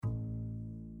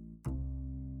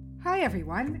Hi,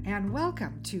 everyone, and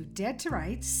welcome to Dead to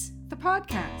Rights, the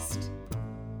podcast.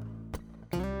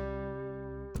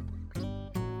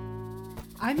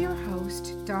 I'm your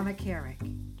host, Donna Carrick.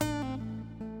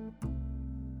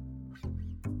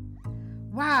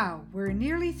 Wow, we're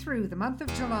nearly through the month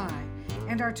of July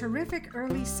and our terrific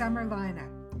early summer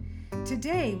lineup.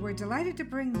 Today, we're delighted to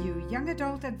bring you young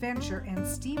adult adventure and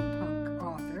steampunk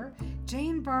author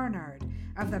Jane Barnard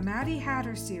of the Maddie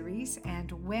Hatter series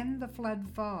and When the Flood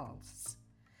Falls.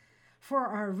 For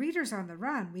our readers on the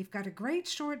run, we've got a great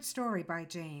short story by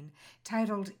Jane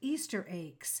titled Easter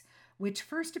Aches, which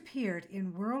first appeared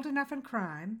in World Enough and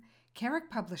Crime,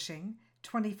 Carrick Publishing,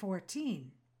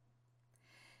 2014.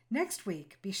 Next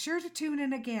week, be sure to tune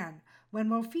in again when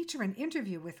we'll feature an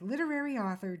interview with literary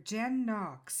author Jen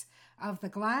Knox of The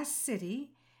Glass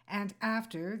City and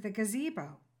After the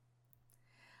Gazebo.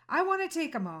 I want to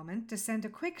take a moment to send a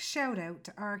quick shout out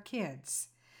to our kids.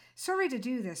 Sorry to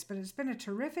do this, but it's been a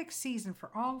terrific season for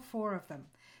all four of them.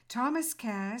 Thomas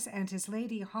Kaz and his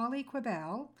lady Holly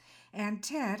Quibell, and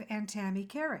Ted and Tammy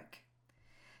Carrick.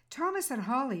 Thomas and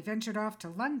Holly ventured off to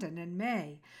London in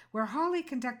May, where Holly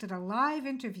conducted a live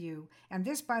interview, and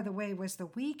this, by the way, was the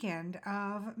weekend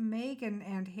of Meghan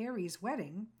and Harry's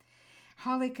wedding.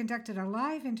 Holly conducted a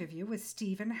live interview with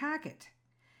Stephen Hackett.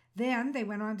 Then they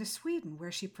went on to Sweden,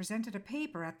 where she presented a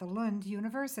paper at the Lund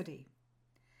University.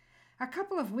 A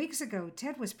couple of weeks ago,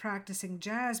 Ted was practicing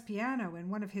jazz piano in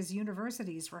one of his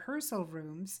university's rehearsal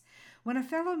rooms when a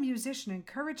fellow musician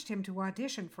encouraged him to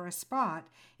audition for a spot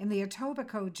in the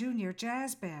Etobicoke Junior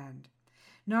Jazz Band.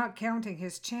 Not counting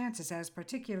his chances as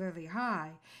particularly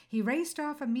high, he raced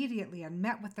off immediately and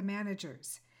met with the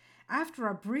managers. After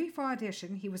a brief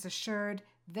audition, he was assured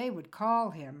they would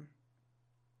call him.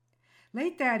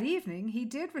 Late that evening, he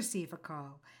did receive a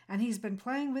call, and he's been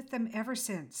playing with them ever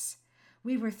since.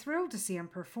 We were thrilled to see him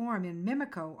perform in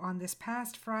Mimico on this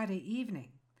past Friday evening.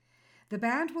 The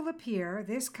band will appear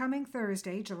this coming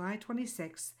Thursday, July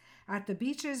 26th, at the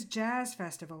Beaches Jazz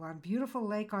Festival on beautiful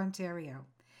Lake Ontario.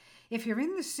 If you're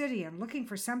in the city and looking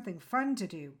for something fun to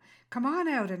do, come on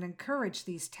out and encourage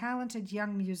these talented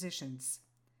young musicians.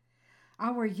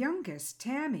 Our youngest,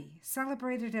 Tammy,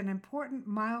 celebrated an important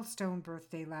milestone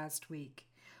birthday last week,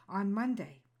 on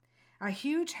Monday. A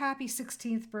huge happy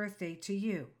 16th birthday to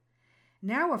you.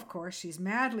 Now, of course, she's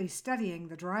madly studying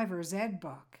the driver's ed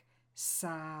book.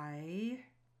 Sigh.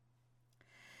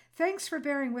 Thanks for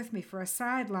bearing with me for a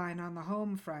sideline on the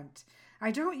home front. I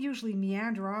don't usually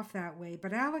meander off that way,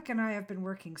 but Alec and I have been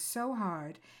working so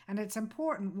hard, and it's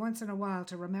important once in a while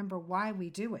to remember why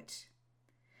we do it.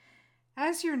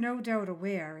 As you're no doubt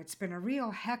aware, it's been a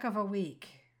real heck of a week.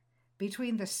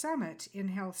 Between the summit in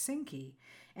Helsinki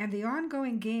and the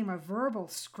ongoing game of verbal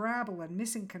Scrabble and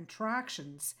missing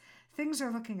contractions, things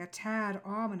are looking a tad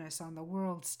ominous on the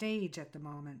world stage at the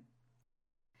moment.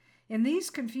 In these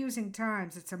confusing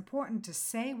times, it's important to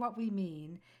say what we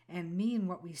mean and mean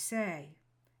what we say.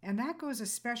 And that goes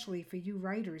especially for you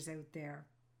writers out there.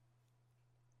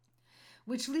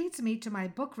 Which leads me to my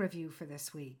book review for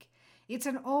this week. It's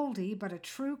an oldie but a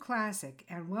true classic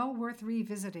and well worth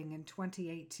revisiting in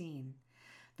 2018.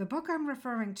 The book I'm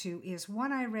referring to is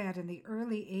one I read in the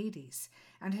early 80s,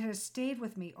 and it has stayed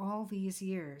with me all these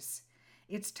years.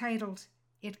 It's titled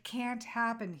It Can't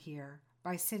Happen Here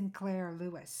by Sinclair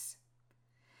Lewis.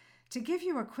 To give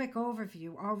you a quick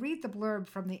overview, I'll read the blurb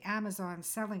from the Amazon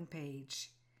selling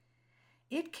page.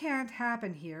 It Can't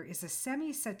Happen Here is a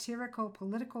semi-satirical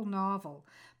political novel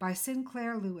by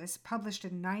Sinclair Lewis published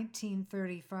in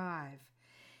 1935.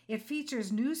 It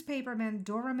features newspaperman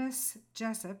Doremus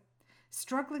Jessup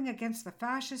struggling against the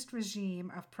fascist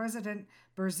regime of President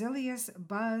Berzelius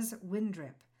Buzz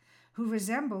Windrip, who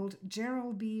resembled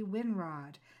Gerald B.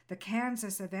 Winrod, the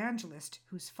Kansas evangelist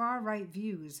whose far-right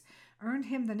views earned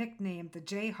him the nickname the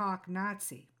Jayhawk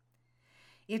Nazi.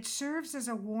 It serves as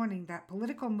a warning that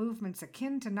political movements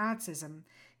akin to Nazism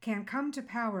can come to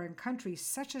power in countries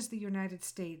such as the United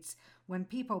States when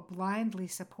people blindly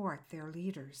support their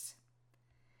leaders.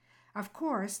 Of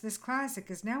course, this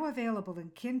classic is now available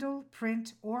in Kindle,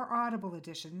 print, or Audible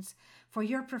editions for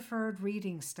your preferred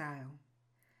reading style.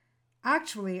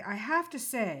 Actually, I have to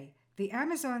say, the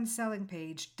Amazon selling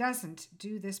page doesn't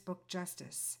do this book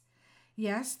justice.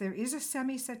 Yes, there is a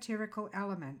semi-satirical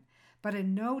element, but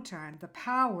in no time the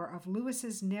power of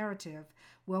Lewis's narrative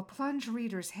will plunge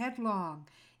readers headlong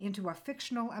into a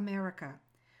fictional America,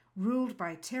 ruled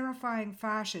by terrifying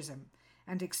fascism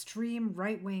and extreme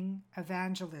right-wing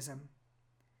evangelism.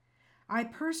 I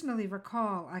personally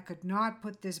recall I could not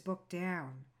put this book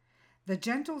down. The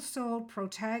gentle-souled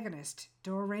protagonist,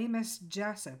 Doremus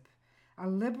Jessup, a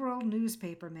liberal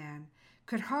newspaperman,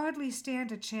 could hardly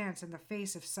stand a chance in the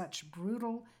face of such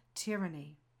brutal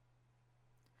tyranny.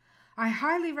 I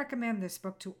highly recommend this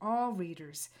book to all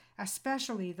readers,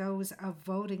 especially those of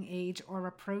voting age or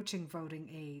approaching voting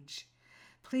age.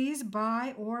 Please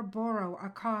buy or borrow a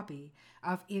copy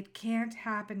of It Can't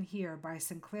Happen Here by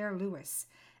Sinclair Lewis,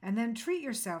 and then treat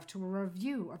yourself to a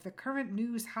review of the current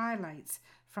news highlights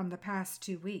from the past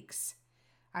 2 weeks.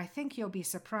 I think you'll be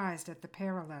surprised at the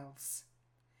parallels.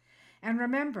 And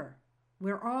remember,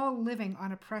 we're all living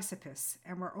on a precipice,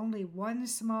 and we're only one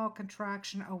small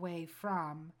contraction away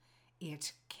from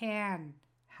It Can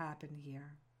Happen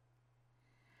Here.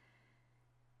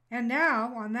 And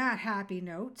now, on that happy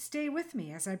note, stay with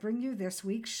me as I bring you this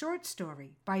week's short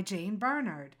story by Jane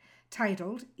Barnard,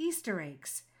 titled Easter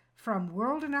Eggs, from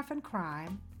World Enough and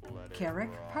Crime, Carrick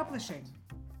Publishing.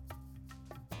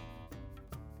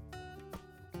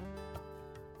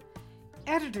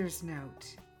 Editor's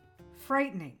note.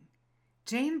 Frightening.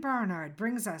 Jane Barnard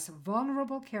brings us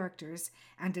vulnerable characters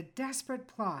and a desperate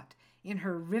plot in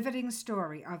her riveting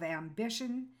story of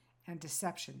ambition and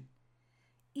deception.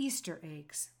 Easter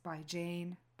Eggs by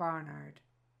Jane Barnard.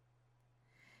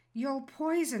 You'll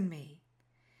poison me.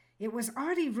 It was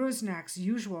Artie Rusnak's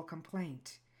usual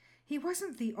complaint. He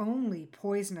wasn't the only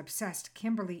poison-obsessed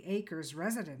Kimberley Acres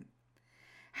resident.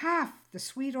 Half the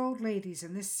sweet old ladies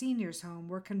in this seniors' home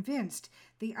were convinced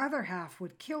the other half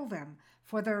would kill them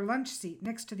for their lunch seat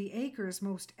next to the Acres'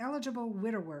 most eligible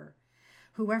widower,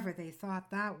 whoever they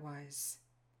thought that was.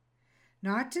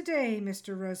 Not today,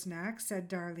 Mr. Rusnak, said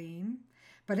Darlene,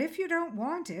 but if you don't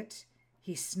want it.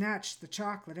 He snatched the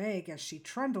chocolate egg as she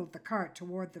trundled the cart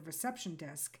toward the reception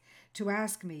desk to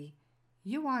ask me,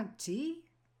 You want tea?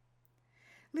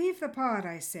 Leave the pot,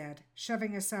 I said,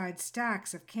 shoving aside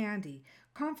stacks of candy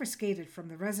confiscated from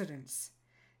the residents.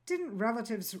 Didn't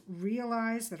relatives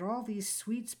realize that all these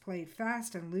sweets played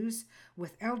fast and loose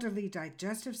with elderly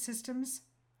digestive systems?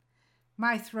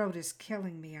 My throat is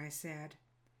killing me, I said.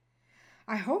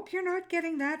 I hope you're not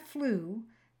getting that flu.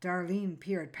 Darlene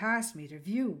peered past me to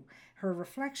view her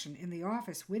reflection in the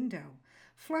office window,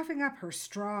 fluffing up her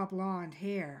straw blonde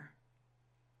hair.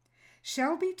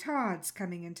 Shelby Todd's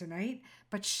coming in tonight,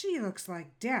 but she looks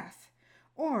like death.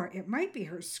 Or it might be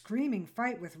her screaming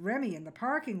fight with Remy in the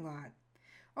parking lot.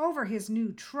 Over his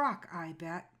new truck, I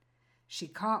bet. She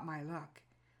caught my look.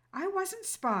 I wasn't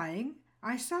spying.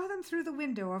 I saw them through the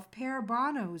window of Père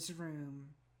Bono's room.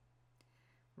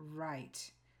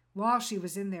 Right. While she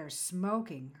was in there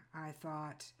smoking, I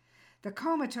thought. The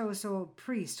comatose old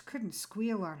priest couldn't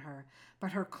squeal on her,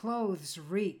 but her clothes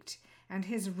reeked, and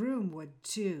his room would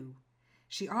too.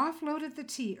 She offloaded the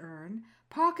tea urn,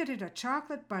 pocketed a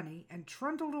chocolate bunny, and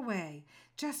trundled away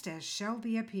just as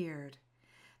Shelby appeared.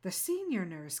 The senior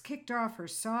nurse kicked off her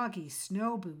soggy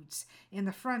snow boots in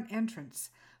the front entrance,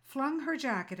 flung her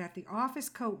jacket at the office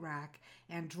coat rack,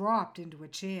 and dropped into a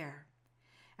chair.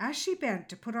 As she bent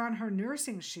to put on her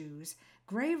nursing shoes,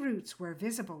 gray roots were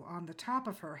visible on the top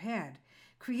of her head,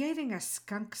 creating a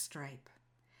skunk stripe.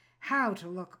 How to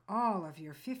look all of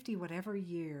your 50-whatever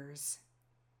years.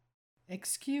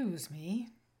 Excuse me.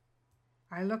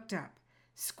 I looked up,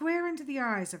 square into the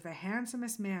eyes of the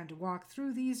handsomest man to walk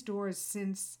through these doors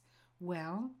since,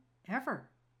 well, ever.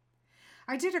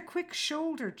 I did a quick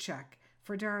shoulder check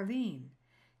for Darlene.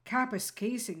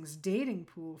 Kapuskasing's dating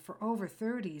pool for over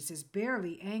 30s is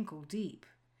barely ankle deep.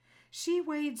 She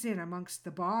wades in amongst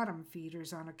the bottom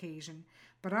feeders on occasion,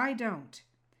 but I don't.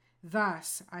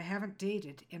 Thus, I haven't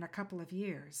dated in a couple of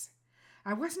years.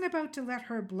 I wasn't about to let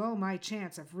her blow my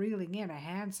chance of reeling in a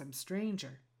handsome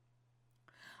stranger.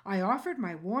 I offered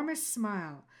my warmest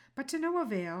smile, but to no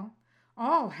avail.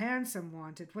 All Handsome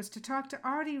wanted was to talk to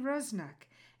Artie Rusnak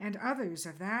and others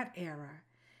of that era.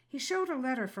 He showed a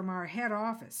letter from our head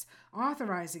office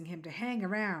authorizing him to hang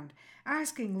around,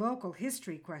 asking local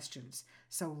history questions,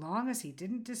 so long as he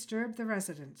didn't disturb the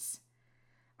residents.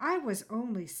 I was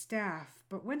only staff,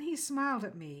 but when he smiled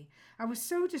at me, I was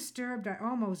so disturbed I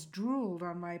almost drooled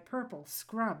on my purple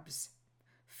scrubs.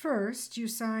 First, you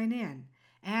sign in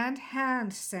and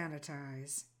hand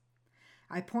sanitize.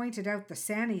 I pointed out the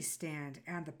Sani stand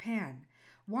and the pen,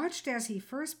 watched as he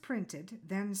first printed,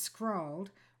 then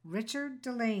scrawled, Richard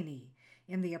Delaney,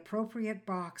 in the appropriate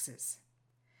boxes.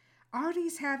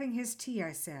 Artie's having his tea,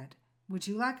 I said. Would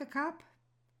you like a cup?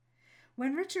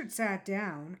 When Richard sat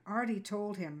down, Artie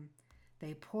told him,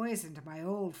 They poisoned my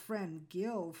old friend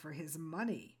Gil for his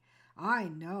money. I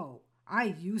know. I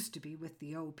used to be with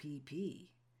the OPP.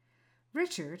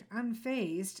 Richard,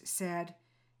 unfazed, said,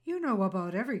 You know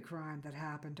about every crime that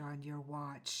happened on your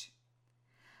watch.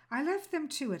 I left them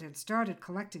to it and started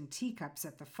collecting teacups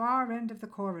at the far end of the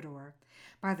corridor.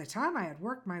 By the time I had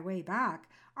worked my way back,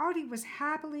 Artie was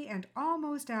happily and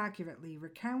almost accurately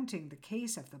recounting the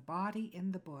case of the body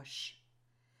in the bush.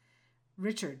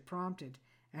 Richard prompted,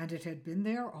 "And it had been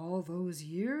there all those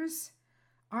years?"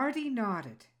 Artie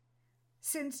nodded.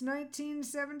 "Since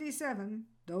 1977.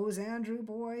 Those Andrew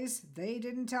boys, they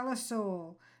didn't tell a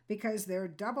soul, because their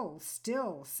double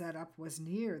still setup was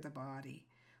near the body.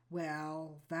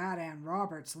 Well, that and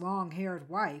Robert's long-haired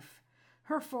wife.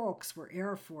 Her folks were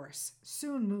Air Force,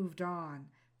 soon moved on,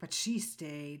 but she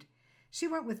stayed. She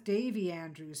went with Davy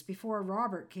Andrews before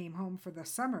Robert came home for the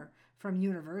summer from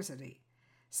university.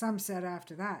 Some said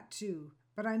after that, too,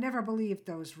 but I never believed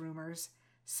those rumors.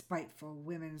 Spiteful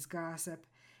women's gossip.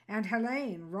 And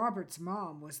Helene, Robert's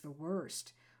mom, was the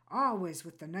worst, always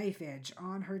with the knife edge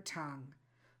on her tongue.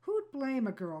 Who'd blame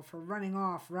a girl for running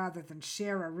off rather than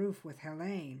share a roof with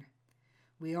Helene?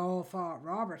 We all thought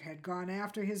Robert had gone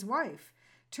after his wife,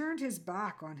 turned his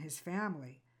back on his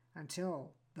family,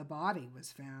 until the body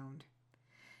was found."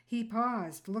 He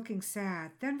paused, looking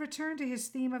sad, then returned to his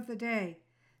theme of the day.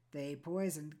 "They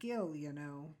poisoned Gil, you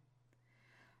know."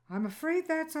 "I'm afraid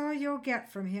that's all you'll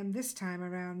get from him this time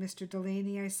around, Mr.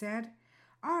 Delaney," I said.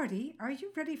 "Artie, are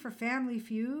you ready for Family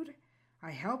Feud?"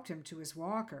 I helped him to his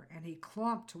walker, and he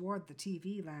clomped toward the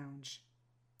TV lounge.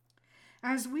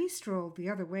 As we strolled the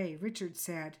other way, Richard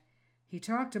said, "He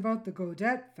talked about the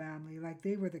Gaudette family like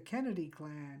they were the Kennedy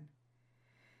clan."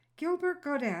 Gilbert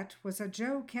Gaudette was a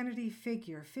Joe Kennedy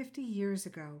figure 50 years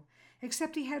ago,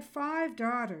 except he had 5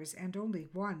 daughters and only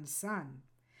 1 son.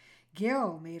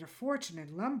 Gil made a fortune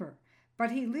in lumber,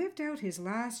 but he lived out his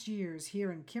last years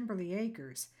here in Kimberley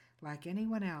Acres like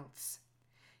anyone else.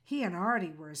 He and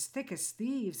Artie were as thick as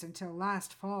thieves until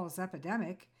last fall's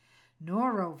epidemic,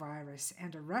 norovirus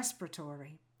and a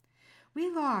respiratory. We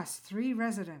lost 3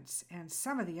 residents, and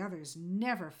some of the others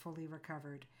never fully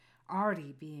recovered,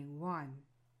 Artie being one.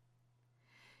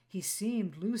 "He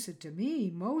seemed lucid to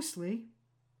me, mostly."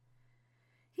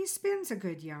 "He spins a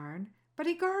good yarn, but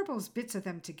he garbles bits of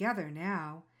them together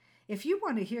now. If you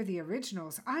want to hear the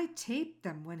originals, I taped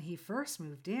them when he first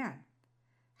moved in."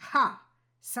 "Ha!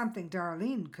 Something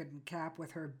Darlene couldn't cap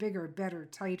with her bigger, better,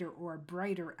 tighter, or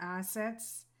brighter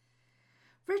assets."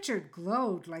 Richard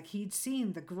glowed like he'd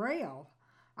seen the Grail.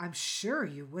 "I'm sure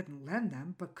you wouldn't lend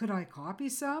them, but could I copy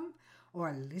some?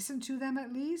 Or listen to them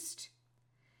at least?"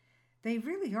 "They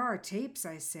really are tapes,"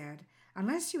 I said.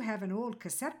 "Unless you have an old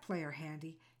cassette player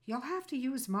handy, you'll have to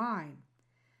use mine."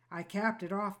 I capped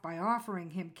it off by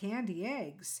offering him candy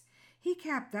eggs. He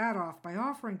capped that off by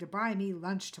offering to buy me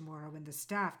lunch tomorrow in the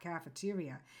staff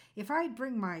cafeteria if I'd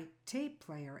bring my tape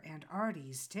player and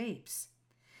Artie's tapes.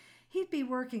 He'd be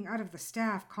working out of the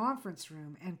staff conference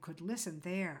room and could listen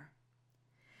there.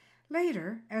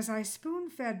 Later, as I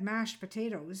spoon-fed mashed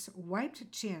potatoes,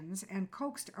 wiped chins, and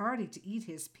coaxed Artie to eat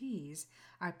his peas,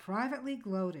 I privately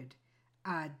gloated.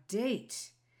 A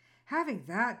date! Having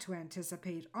that to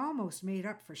anticipate almost made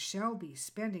up for Shelby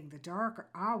spending the dark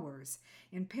hours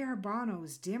in Pere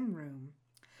Bono's dim room,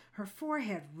 her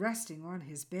forehead resting on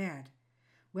his bed.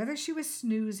 Whether she was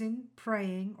snoozing,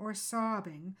 praying, or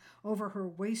sobbing over her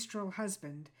wastrel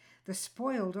husband, the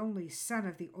spoiled only son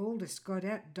of the oldest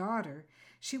Gaudette daughter,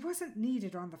 she wasn't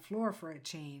needed on the floor for a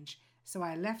change, so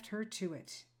I left her to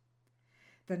it.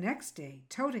 The next day,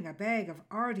 toting a bag of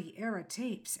Artie-era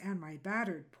tapes and my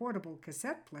battered portable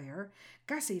cassette player,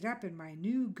 gussied up in my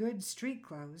new good street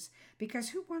clothes, because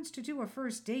who wants to do a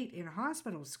first date in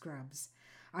hospital scrubs,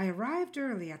 I arrived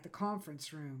early at the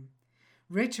conference room.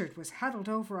 Richard was huddled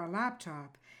over a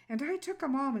laptop, and I took a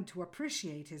moment to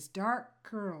appreciate his dark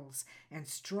curls and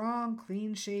strong,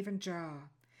 clean-shaven jaw.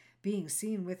 Being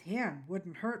seen with him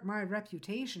wouldn't hurt my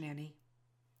reputation any.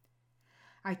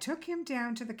 I took him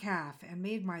down to the caf and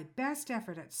made my best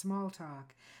effort at small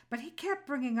talk, but he kept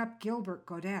bringing up Gilbert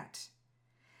Gaudette.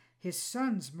 "His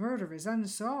son's murder is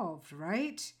unsolved,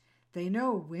 right? They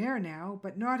know where now,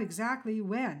 but not exactly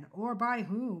when or by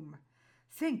whom.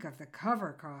 Think of the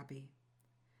cover copy."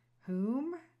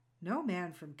 "Whom?" No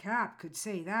man from Cap could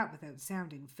say that without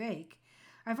sounding fake.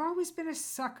 I've always been a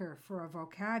sucker for a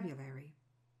vocabulary.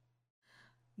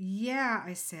 "Yeah,"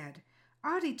 I said.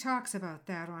 "Artie talks about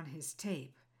that on his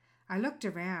tape." I looked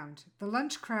around. The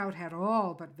lunch crowd had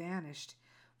all but vanished.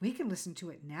 "We can listen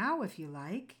to it now if you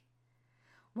like."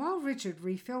 While Richard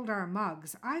refilled our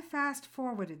mugs, I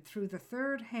fast-forwarded through the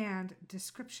third-hand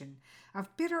description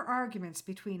of bitter arguments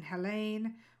between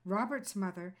Helene, Robert's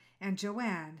mother, and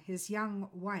Joanne, his young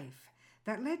wife,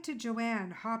 that led to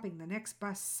Joanne hopping the next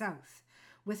bus south,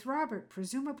 with Robert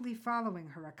presumably following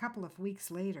her a couple of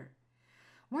weeks later.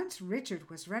 Once Richard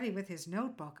was ready with his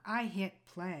notebook, I hit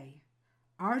play.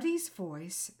 Artie's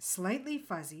voice, slightly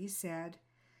fuzzy, said,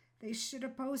 "They should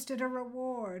have posted a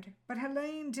reward, but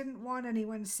Helene didn't want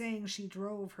anyone saying she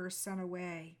drove her son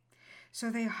away. So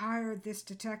they hired this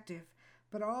detective,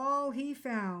 but all he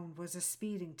found was a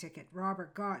speeding ticket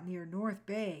Robert got near North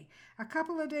Bay a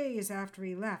couple of days after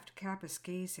he left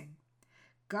Kapuskasing.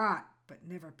 Got, but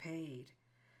never paid.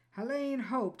 Helene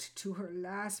hoped to her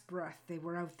last breath they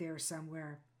were out there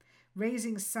somewhere,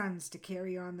 raising sons to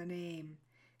carry on the name.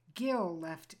 Gil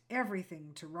left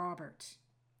everything to Robert."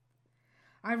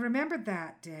 I remembered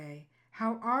that day,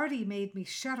 how Artie made me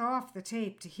shut off the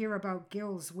tape to hear about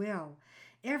Gil's will,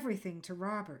 everything to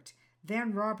Robert,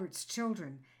 then Robert's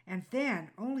children, and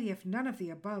then, only if none of the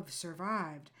above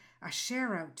survived, a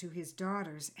share out to his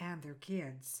daughters and their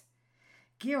kids.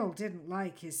 Gil didn't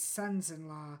like his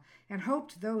sons-in-law and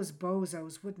hoped those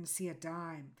bozos wouldn't see a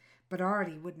dime, but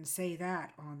Artie wouldn't say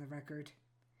that on the record.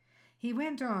 He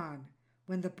went on,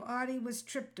 "When the body was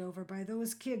tripped over by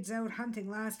those kids out hunting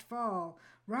last fall,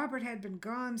 Robert had been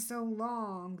gone so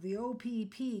long the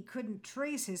OPP couldn't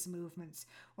trace his movements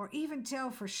or even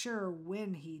tell for sure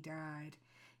when he died.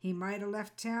 He might have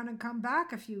left town and come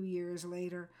back a few years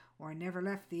later, or never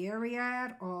left the area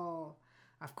at all.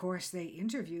 Of course, they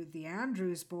interviewed the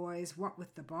Andrews boys, what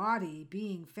with the body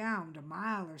being found a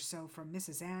mile or so from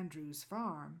Mrs. Andrews'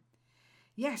 farm."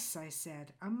 "Yes," I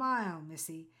said, "a mile,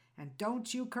 missy, and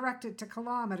don't you correct it to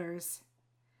kilometers."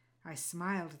 I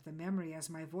smiled at the memory as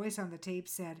my voice on the tape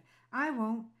said, "I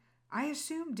won't. I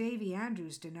assume Davy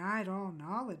Andrews denied all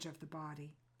knowledge of the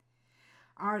body."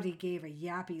 Artie gave a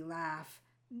yappy laugh.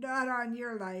 "Not on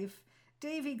your life.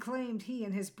 Davy claimed he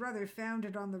and his brother found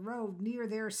it on the road near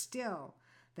there still.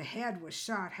 The head was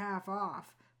shot half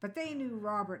off, but they knew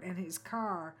Robert and his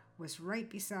car was right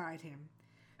beside him.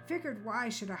 Figured why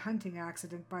should a hunting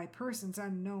accident by persons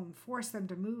unknown force them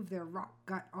to move their rock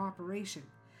gut operation.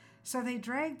 So they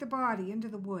dragged the body into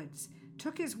the woods,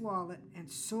 took his wallet, and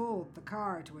sold the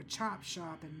car to a chop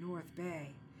shop in North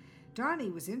Bay.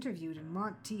 Donnie was interviewed in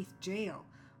Monteith jail,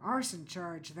 arson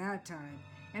charge that time,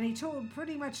 and he told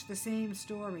pretty much the same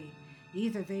story.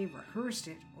 Either they rehearsed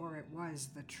it or it was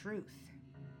the truth."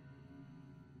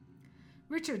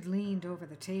 Richard leaned over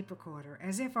the tape recorder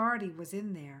as if Artie was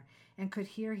in there and could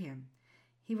hear him.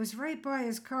 "He was right by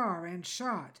his car and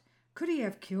shot. Could he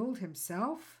have killed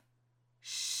himself?"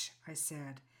 "Shh," I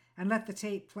said, and let the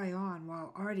tape play on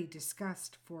while Artie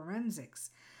discussed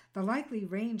forensics, the likely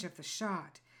range of the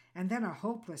shot, and then a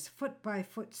hopeless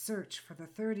foot-by-foot search for the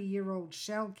 30-year-old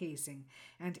shell casing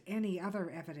and any other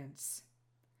evidence.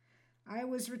 "I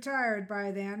was retired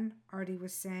by then," Artie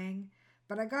was saying,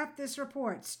 "but I got this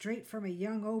report straight from a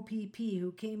young OPP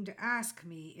who came to ask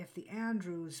me if the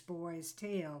Andrews boys'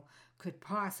 tale could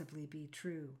possibly be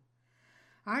true.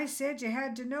 I said you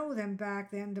had to know them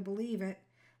back then to believe it.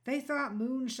 They thought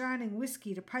moonshining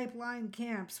whiskey to pipeline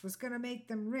camps was going to make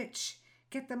them rich,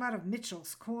 get them out of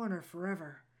Mitchell's Corner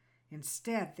forever.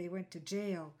 Instead, they went to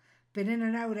jail, been in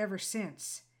and out ever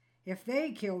since. If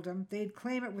they killed him, they'd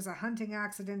claim it was a hunting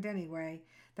accident anyway,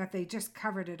 that they just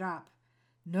covered it up.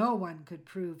 No one could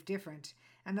prove different,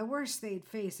 and the worst they'd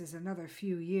face is another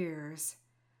few years."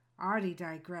 Artie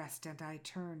digressed, and I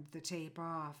turned the tape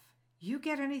off. "You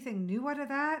get anything new out of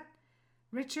that?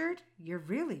 Richard, you're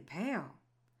really pale."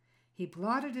 He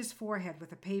blotted his forehead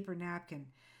with a paper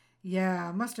napkin.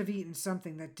 "Yeah, must have eaten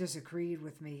something that disagreed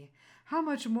with me. How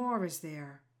much more is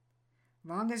there?"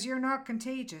 "Long as you're not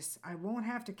contagious, I won't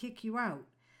have to kick you out.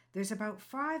 There's about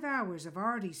 5 hours of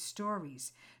Artie's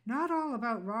stories, not all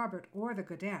about Robert or the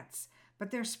Gaudets,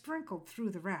 but they're sprinkled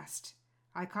through the rest."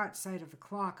 I caught sight of the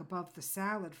clock above the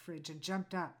salad fridge and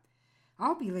jumped up.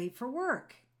 "I'll be late for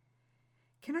work."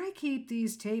 "Can I keep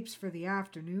these tapes for the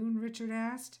afternoon?" Richard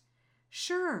asked.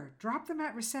 "Sure, drop them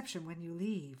at reception when you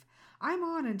leave. I'm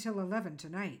on until 11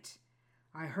 tonight."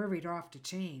 I hurried off to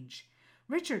change.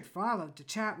 Richard followed to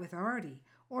chat with Artie,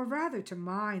 or rather to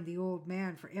mine the old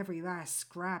man for every last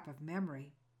scrap of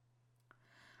memory.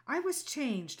 I was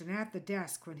changed and at the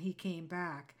desk when he came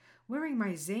back, wearing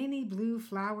my zany blue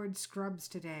flowered scrubs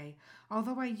today,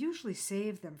 although I usually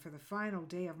save them for the final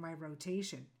day of my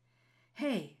rotation.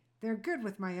 Hey, they're good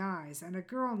with my eyes, and a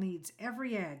girl needs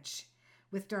every edge,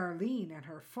 with Darlene and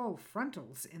her full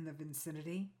frontals in the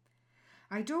vicinity.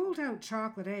 I doled out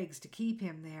chocolate eggs to keep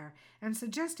him there and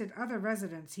suggested other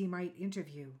residents he might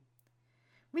interview.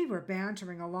 We were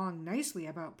bantering along nicely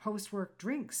about post-work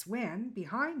drinks when,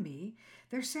 behind me,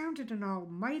 there sounded an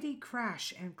almighty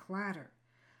crash and clatter.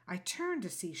 I turned to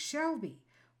see Shelby,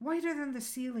 whiter than the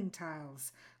ceiling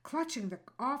tiles, clutching the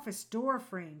office door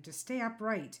frame to stay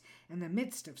upright in the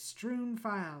midst of strewn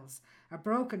files, a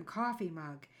broken coffee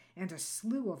mug, and a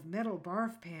slew of metal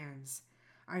barf pans.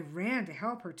 I ran to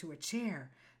help her to a chair,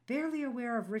 barely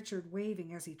aware of Richard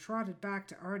waving as he trotted back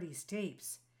to Artie's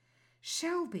tapes.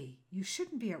 "Shelby, you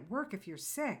shouldn't be at work if you're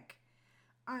sick."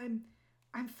 I'm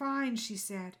fine," she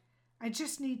said. "I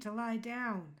just need to lie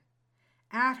down."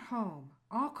 "At home.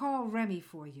 I'll call Remy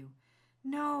for you."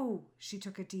 "No," she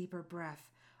took a deeper breath.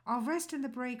 "I'll rest in the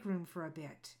break room for a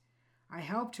bit." I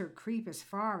helped her creep as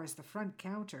far as the front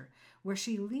counter, where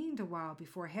she leaned a while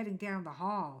before heading down the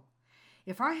hall.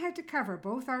 If I had to cover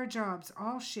both our jobs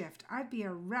all shift, I'd be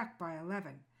a wreck by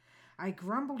 11. I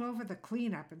grumbled over the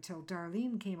cleanup until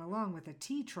Darlene came along with a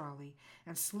tea trolley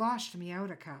and sloshed me out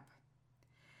a cup.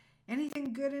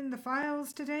 "Anything good in the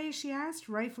files today?" she asked,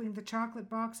 rifling the chocolate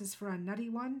boxes for a nutty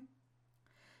one.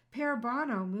 "Pere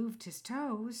Bono moved his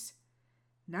toes."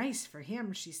 "Nice for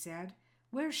him," she said.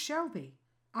 "Where's Shelby?"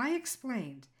 I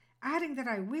explained, adding that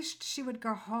I wished she would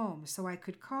go home so I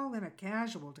could call in a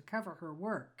casual to cover her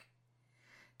work.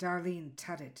 Darlene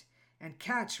tutted. "And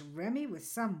catch Remy with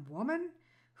some woman?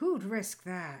 Who'd risk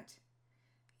that?"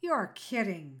 "You're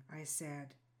kidding," I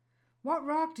said. "What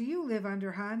rock do you live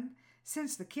under, hun?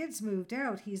 Since the kids moved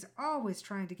out, he's always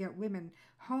trying to get women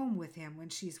home with him when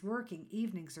she's working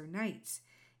evenings or nights.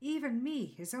 Even me,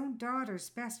 his own daughter's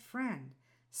best friend.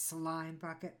 Slime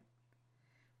bucket."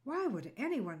 "Why would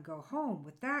anyone go home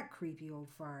with that creepy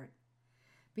old fart?"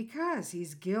 "Because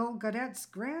he's Gil Gaudet's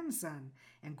grandson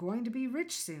and going to be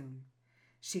rich soon."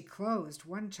 She closed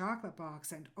one chocolate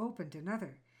box and opened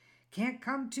another. "Can't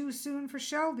come too soon for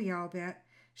Shelby, I'll bet.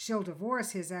 She'll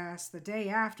divorce his ass the day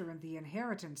after the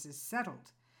inheritance is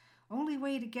settled. Only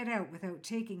way to get out without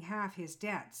taking half his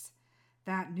debts.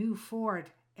 That new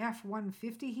Ford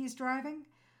F-150 he's driving?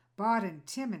 Bought in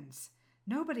Timmins.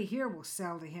 Nobody here will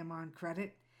sell to him on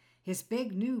credit. His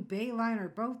big new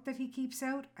Bayliner boat that he keeps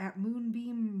out at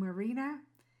Moonbeam Marina?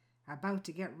 About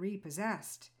to get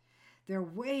repossessed. They're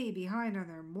way behind on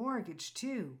their mortgage,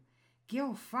 too.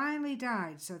 Gil finally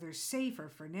died, so they're safer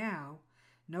for now.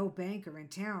 No banker in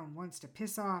town wants to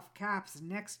piss off Cap's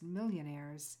next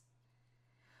millionaires."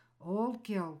 "Old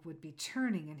Gil would be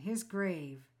turning in his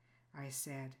grave," I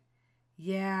said.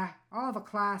 "Yeah, all the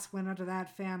class went out of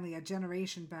that family a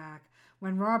generation back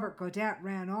when Robert Gaudet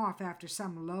ran off after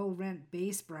some low-rent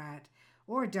base brat,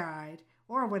 or died,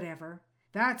 or whatever.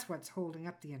 That's what's holding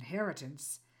up the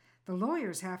inheritance. The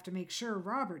lawyers have to make sure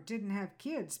Robert didn't have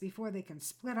kids before they can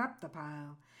split up the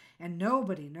pile, and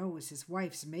nobody knows his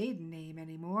wife's maiden name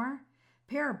anymore.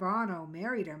 Pere Bono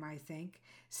married him, I think,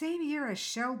 same year as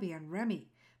Shelby and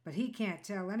Remy, but he can't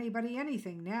tell anybody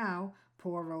anything now,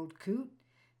 poor old coot.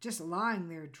 Just lying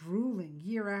there drooling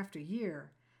year after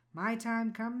year. My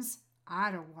time comes,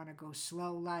 I don't want to go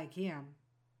slow like him."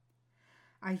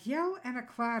 A yell and a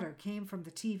clatter came from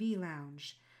the TV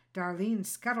lounge. Darlene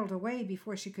scuttled away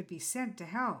before she could be sent to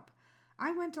help.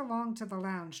 I went along to the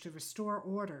lounge to restore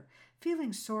order,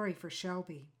 feeling sorry for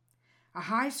Shelby. A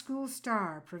high school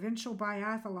star, provincial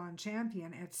biathlon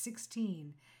champion at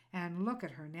 16, and look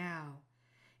at her now.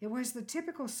 It was the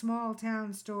typical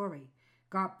small-town story.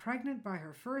 Got pregnant by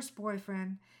her first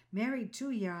boyfriend, married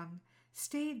too young,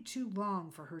 stayed too long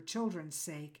for her children's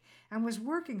sake, and was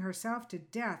working herself to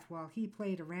death while he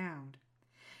played around.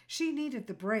 She needed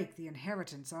the break the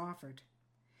inheritance offered.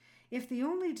 If the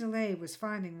only delay was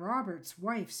finding Robert's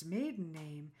wife's maiden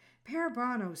name, Pere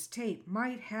Bono's tape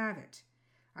might have it.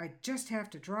 I'd just have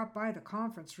to drop by the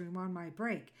conference room on my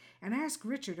break and ask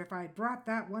Richard if I'd brought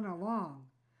that one along.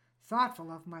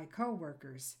 Thoughtful of my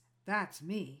co-workers. That's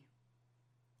me.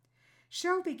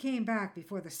 Shelby came back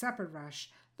before the supper rush,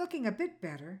 looking a bit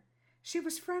better. She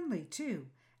was friendly, too,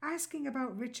 asking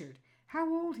about Richard,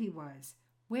 how old he was,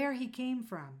 where he came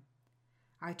from.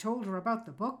 I told her about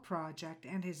the book project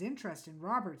and his interest in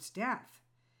Robert's death.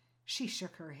 She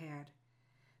shook her head.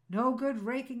 "No good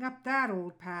raking up that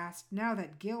old past now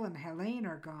that Gil and Helene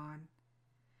are gone."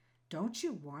 "Don't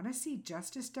you want to see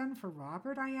justice done for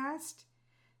Robert?" I asked.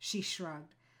 She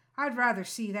shrugged. "I'd rather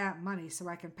see that money so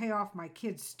I can pay off my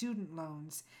kids' student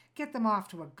loans, get them off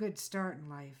to a good start in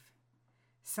life."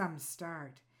 Some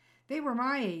start. They were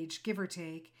my age, give or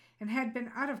take, and had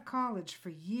been out of college for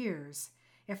years.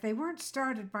 If they weren't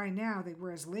started by now, they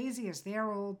were as lazy as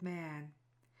their old man.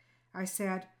 I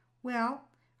said, "Well,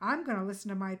 I'm going to listen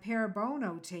to my Pere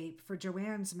Bono tape for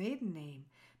Joanne's maiden name.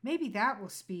 Maybe that will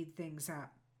speed things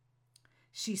up."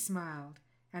 She smiled.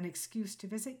 "An excuse to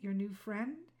visit your new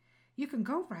friend? You can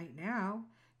go right now.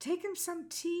 Take him some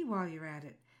tea while you're at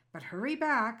it. But hurry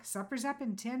back. Supper's up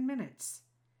in 10 minutes.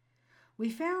 We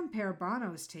found Père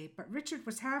Bono's tape, but Richard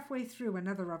was halfway through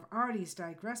another of Artie's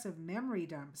digressive memory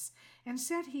dumps and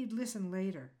said he'd listen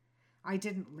later. I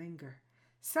didn't linger.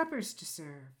 Suppers to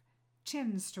serve,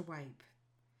 chins to wipe.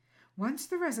 Once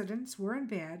the residents were in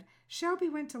bed, Shelby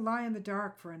went to lie in the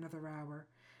dark for another hour.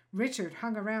 Richard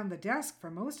hung around the desk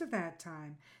for most of that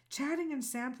time, chatting and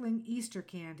sampling Easter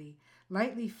candy,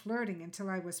 lightly flirting until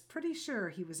I was pretty sure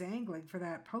he was angling for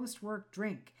that post-work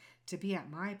drink to be at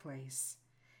my place.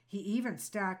 He even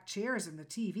stacked chairs in the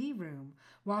TV room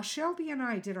while Shelby and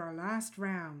I did our last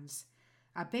rounds.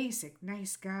 A basic,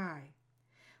 nice guy.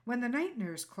 When the night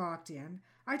nurse clocked in,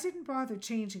 I didn't bother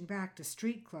changing back to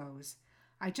street clothes.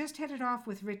 I just headed off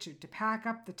with Richard to pack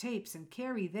up the tapes and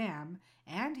carry them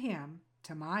and him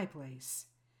to my place.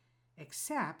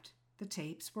 Except the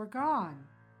tapes were gone.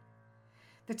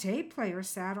 The tape player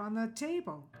sat on the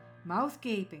table, mouth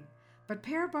gaping, but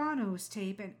Père Bono's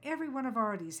tape and every one of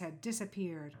Artie's had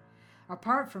disappeared.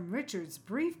 Apart from Richard's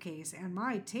briefcase and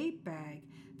my tape bag,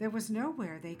 there was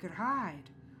nowhere they could hide.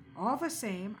 All the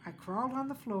same, I crawled on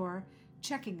the floor,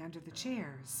 checking under the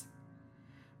chairs.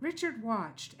 Richard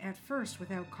watched, at first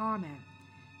without comment.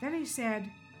 Then he said,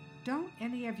 "Don't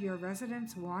any of your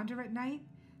residents wander at night?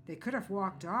 They could have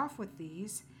walked off with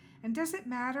these. And does it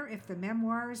matter if the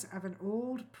memoirs of an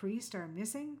old priest are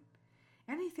missing?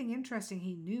 Anything interesting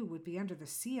he knew would be under the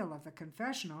seal of the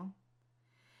confessional."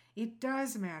 "It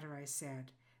does matter," I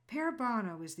said. "Père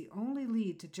Bono is the only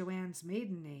lead to Joanne's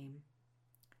maiden name."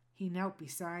 He knelt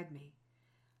beside me.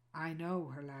 "I know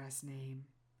her last name."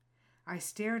 I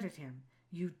stared at him.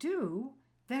 "You do?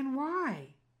 Then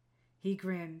why?" He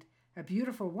grinned. "A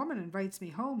beautiful woman invites me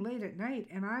home late at night,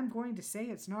 and I'm going to say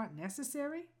it's not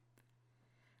necessary?"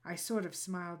 I sort of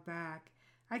smiled back.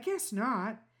 "I guess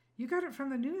not. You got it from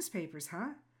the newspapers,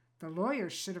 huh? The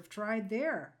lawyers should have tried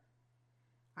there."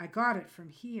 "I got it from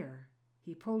here."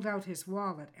 He pulled out his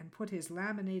wallet and put his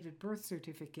laminated birth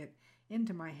certificate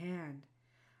into my hand.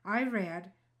 I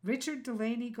read, "Richard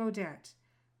Delaney Gaudette,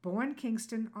 born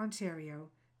Kingston, Ontario,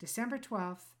 December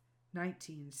 12th,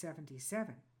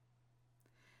 1977.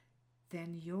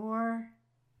 "Then you're—"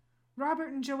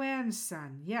 "Robert and Joanne's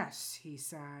son, yes," he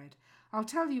sighed. "I'll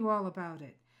tell you all about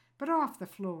it, but off the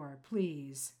floor,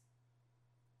 please."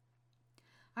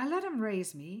 I let him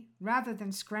raise me, rather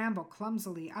than scramble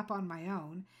clumsily up on my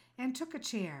own, and took a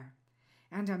chair,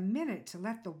 and a minute to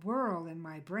let the whirl in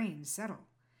my brain settle.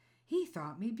 He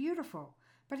thought me beautiful,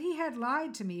 but he had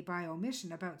lied to me by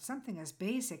omission about something as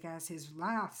basic as his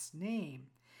last name,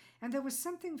 and there was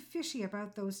something fishy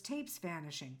about those tapes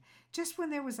vanishing, just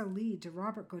when there was a lead to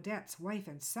Robert Gaudette's wife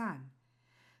and son.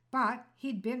 But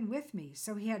he'd been with me,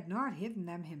 so he had not hidden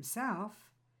them himself.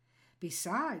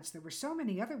 Besides, there were so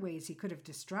many other ways he could have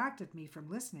distracted me from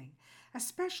listening,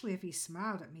 especially if he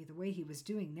smiled at me the way he was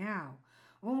doing now,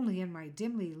 only in my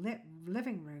dimly lit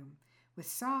living room, with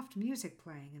soft music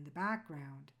playing in the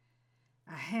background.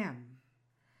 Ahem.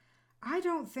 "I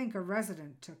don't think a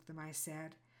resident took them," I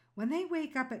said. "When they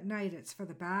wake up at night, it's for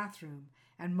the bathroom,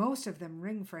 and most of them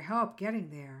ring for help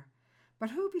getting there. But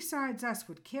who besides us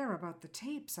would care about the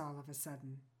tapes all of a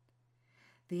sudden?"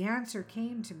 The answer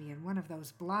came to me in one of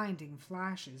those blinding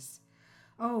flashes.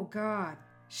 "Oh, God,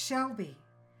 Shelby!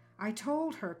 I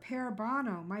told her Père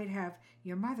Bono might have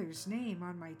your mother's name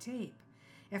on my tape.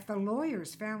 If the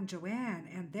lawyers found Joanne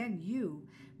and then you,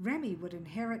 Remy would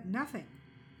inherit nothing.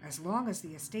 As long as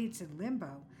the estate's in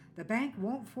limbo, the bank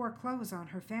won't foreclose on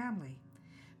her family.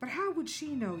 But how would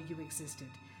she know you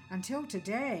existed? Until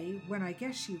today, when I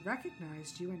guess she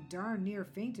recognized you and darn near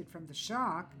fainted from the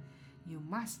shock. You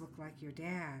must look like your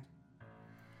dad."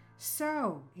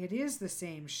 "So, it is the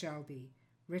same Shelby."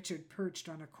 Richard perched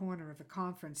on a corner of the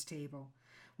conference table.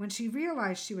 "When she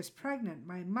realized she was pregnant,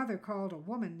 my mother called a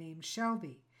woman named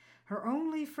Shelby. Her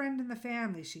only friend in the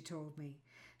family, she told me.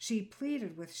 She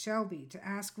pleaded with Shelby to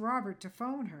ask Robert to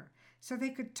phone her so they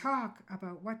could talk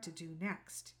about what to do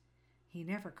next. He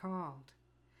never called.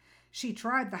 She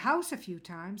tried the house a few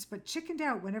times, but chickened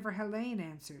out whenever Helene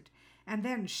answered, and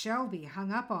then Shelby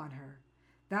hung up on her.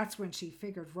 That's when she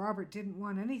figured Robert didn't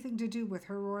want anything to do with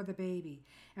her or the baby,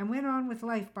 and went on with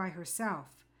life by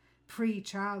herself.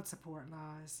 Pre-child support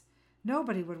laws.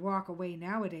 Nobody would walk away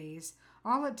nowadays.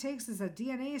 All it takes is a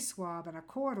DNA swab and a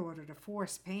court order to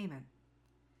force payment."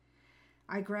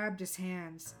 I grabbed his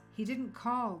hands. "He didn't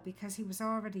call because he was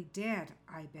already dead,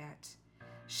 I bet.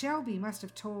 Shelby must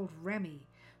have told Remy,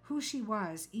 who she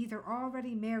was, either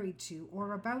already married to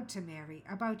or about to marry,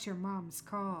 about your mom's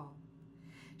call.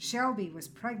 Shelby was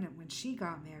pregnant when she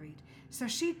got married, so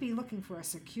she'd be looking for a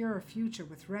secure future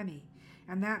with Remy,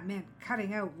 and that meant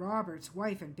cutting out Robert's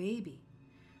wife and baby.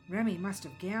 Remy must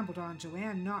have gambled on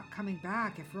Joanne not coming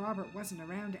back if Robert wasn't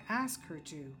around to ask her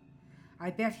to. I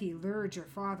bet he lured your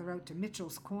father out to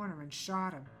Mitchell's Corner and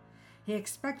shot him. He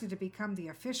expected to become the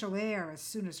official heir as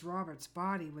soon as Robert's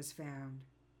body was found.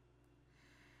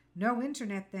 No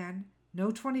internet then,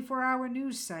 no 24-hour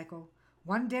news cycle.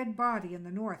 One dead body in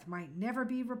the north might never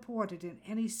be reported in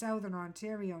any southern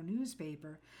Ontario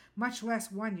newspaper, much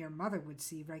less one your mother would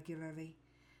see regularly.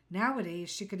 Nowadays,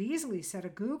 she could easily set a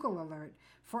Google alert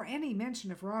for any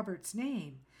mention of Robert's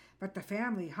name, but the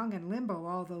family hung in limbo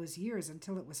all those years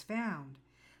until it was found.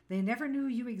 They never knew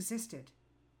you existed.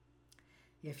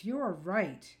 If you're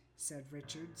right, said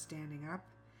Richard, standing up,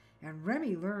 and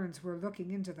Remy learns we're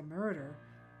looking into the murder,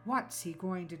 what's he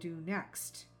going to do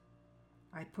next?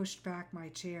 I pushed back my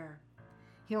chair.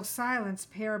 He'll silence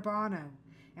Père Bono,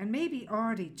 and maybe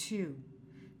Artie too.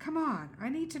 Come on, I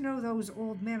need to know those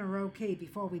old men are okay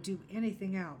before we do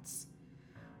anything else.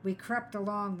 We crept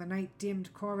along the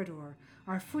night-dimmed corridor,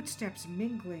 our footsteps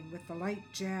mingling with the light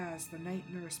jazz the night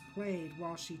nurse played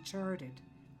while she charted.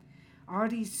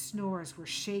 Artie's snores were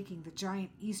shaking the giant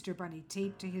Easter bunny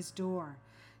taped to his door,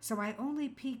 so I only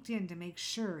peeked in to make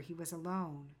sure he was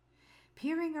alone.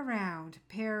 Peering around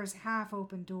Pear's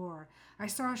half-open door, I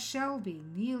saw Shelby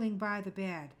kneeling by the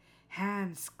bed,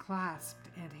 hands clasped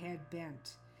and head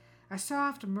bent. A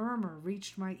soft murmur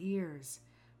reached my ears.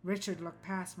 Richard looked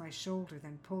past my shoulder,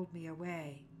 then pulled me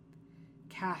away.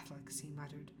 Catholics, he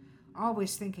muttered,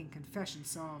 always thinking confession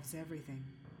solves everything.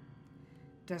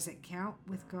 Does it count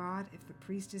with God if the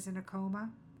priest is in a coma?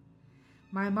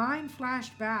 My mind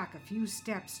flashed back a few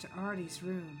steps to Artie's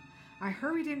room. I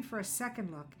hurried in for a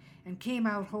second look and came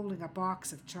out holding a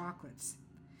box of chocolates.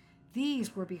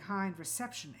 These were behind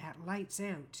reception at Lights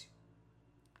Out.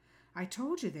 I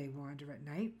told you they wander at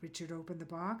night. Richard opened the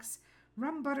box.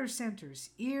 Rum butter centers,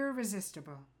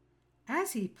 irresistible.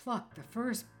 As he plucked the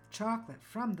first chocolate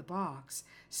from the box,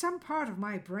 some part of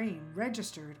my brain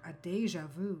registered a déjà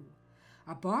vu.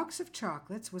 A box of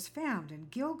chocolates was found in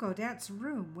Gil Godet's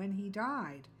room when he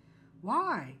died.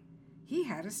 Why? He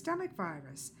had a stomach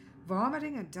virus,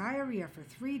 vomiting and diarrhea for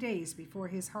 3 days before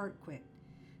his heart quit.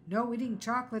 No eating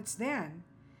chocolates then.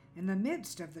 In the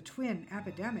midst of the twin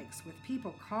epidemics, with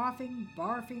people coughing,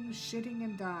 barfing, shitting,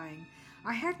 and dying,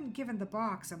 I hadn't given the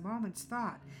box a moment's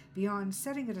thought beyond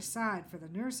setting it aside for the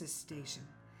nurse's station.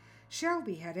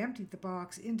 Shelby had emptied the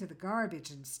box into the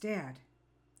garbage instead.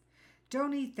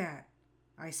 Don't eat that,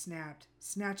 I snapped,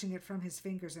 snatching it from his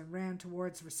fingers and ran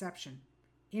towards reception.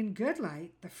 In good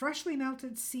light, the freshly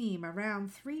melted seam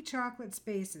around 3 chocolate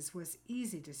spaces was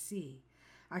easy to see.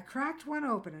 I cracked one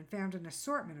open and found an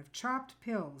assortment of chopped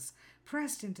pills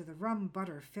pressed into the rum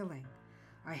butter filling.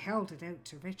 I held it out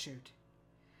to Richard.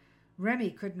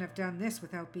 Remy couldn't have done this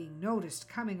without being noticed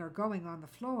coming or going on the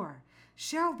floor.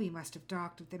 Shelby must have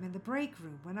doctored them in the break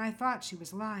room when I thought she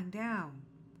was lying down.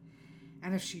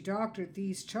 And if she doctored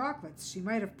these chocolates, she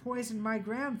might have poisoned my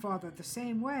grandfather the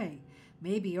same way.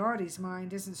 Maybe Artie's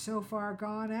mind isn't so far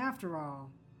gone after all.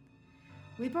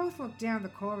 We both looked down the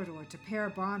corridor to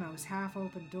Père Bono's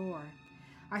half-open door.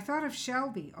 I thought of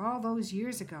Shelby all those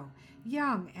years ago,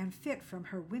 young and fit from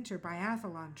her winter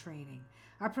biathlon training,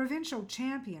 a provincial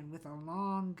champion with a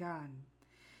long gun.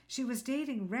 She was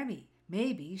dating Remy.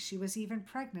 Maybe she was even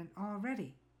pregnant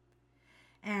already.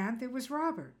 And there was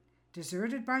Robert,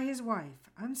 deserted by his wife,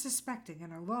 unsuspecting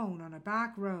and alone on a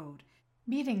back road,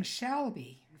 meeting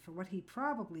Shelby for what he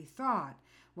probably thought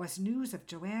was news of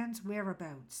Joanne's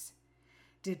whereabouts.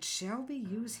 Did Shelby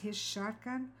use his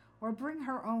shotgun or bring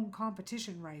her own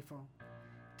competition rifle?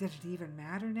 Did it even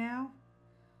matter now?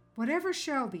 Whatever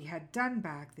Shelby had done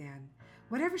back then,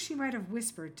 whatever she might have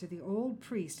whispered to the old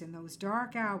priest in those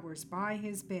dark hours by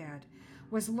his bed,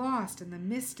 was lost in the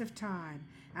mist of time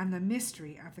and the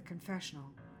mystery of the confessional.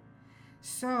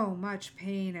 So much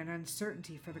pain and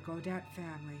uncertainty for the Godet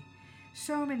family.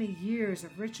 So many years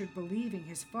of Richard believing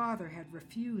his father had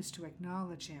refused to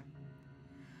acknowledge him.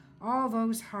 All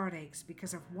those heartaches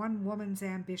because of one woman's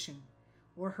ambition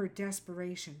or her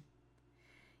desperation.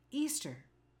 Easter,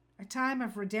 a time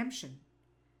of redemption,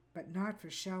 but not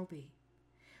for Shelby.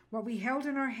 What we held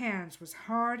in our hands was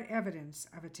hard evidence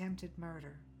of attempted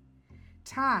murder.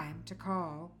 Time to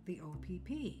call the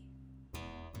OPP.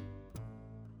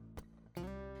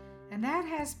 And that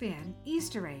has been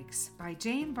Easter Eggs by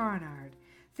Jane Barnard.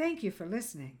 Thank you for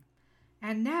listening.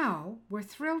 And now we're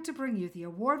thrilled to bring you the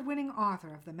award-winning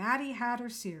author of the Maddie Hatter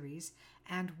series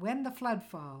and When the Flood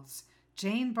Falls,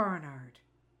 Jane Barnard.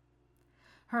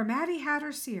 Her Maddie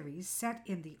Hatter series, set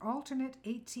in the alternate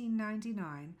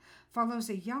 1899, follows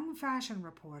a young fashion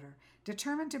reporter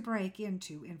determined to break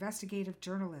into investigative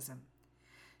journalism.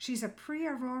 She's a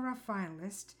Pre-Aurora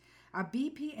finalist, a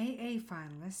BPAA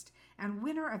finalist, and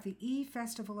winner of the E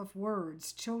Festival of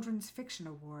Words Children's Fiction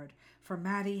Award for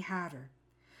Maddie Hatter.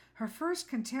 Her first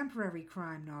contemporary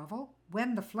crime novel,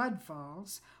 When the Flood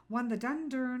Falls, won the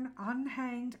Dundurn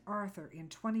Unhanged Arthur in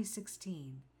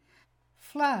 2016.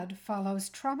 Flood follows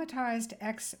traumatized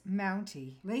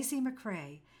ex-Mountie, Lacey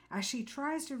McRae, as she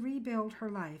tries to rebuild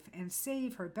her life and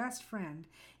save her best friend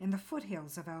in the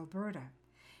foothills of Alberta.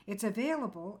 It's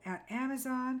available at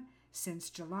Amazon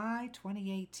since July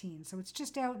 2018, so it's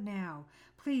just out now.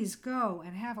 Please go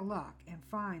and have a look and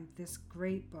find this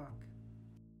great book.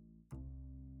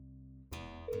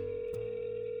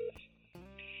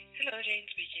 Hello, Jane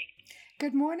speaking.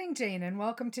 Good morning, Jane, and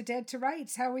welcome to Dead to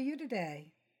Rights. How are you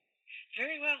today?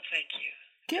 Very well, thank you.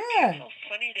 Good. It's a beautiful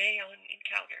sunny day in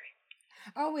Calgary.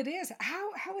 Oh, it is.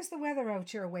 How is the weather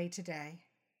out your way today?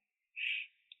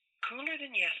 Cooler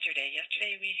than yesterday.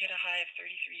 Yesterday we hit a high of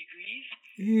 33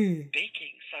 degrees,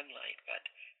 baking sunlight, but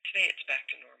today it's back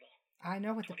to normal. I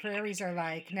know what the prairies are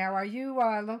like. Now, are you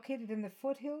located in the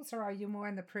foothills or are you more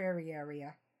in the prairie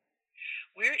area?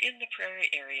 We're in the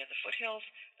prairie area. The foothills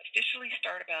officially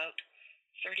start about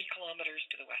 30 kilometers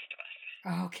to the west of us.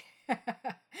 Okay.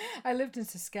 I lived in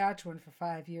Saskatchewan for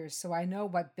 5 years, so I know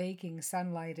what baking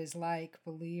sunlight is like,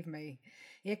 believe me.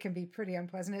 It can be pretty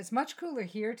unpleasant. It's much cooler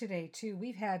here today, too.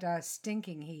 We've had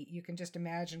stinking heat, you can just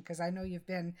imagine, because I know you've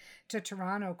been to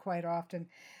Toronto quite often.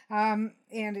 And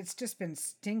it's just been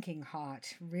stinking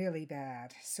hot, really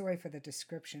bad. Sorry for the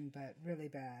description, but really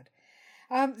bad.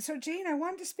 So, Jane, I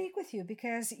wanted to speak with you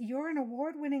because you're an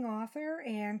award-winning author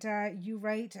and you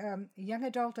write a young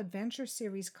adult adventure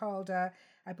series called,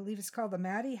 I believe it's called the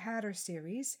Maddie Hatter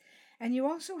series. And you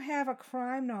also have a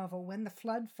crime novel, When the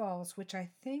Flood Falls, which I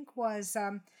think was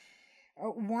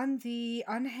won the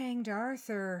Unhanged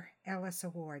Arthur Ellis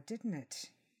Award, didn't it?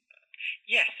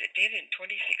 Yes, it did in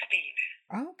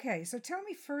 2016. Okay, so tell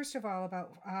me first of all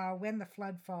about When the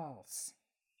Flood Falls.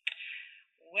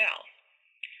 Well,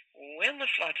 When the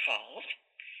Flood Falls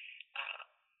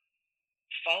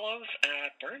follows a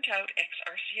burnt-out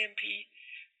ex-RCMP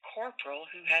corporal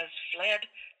who has fled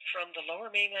from the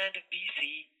lower mainland of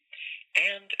BC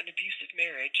and an abusive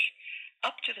marriage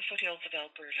up to the foothills of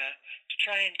Alberta to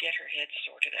try and get her head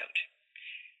sorted out.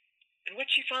 And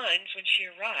what she finds when she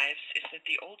arrives is that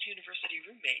the old university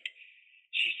roommate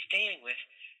she's staying with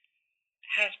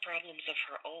has problems of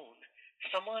her own.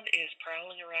 Someone is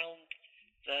prowling around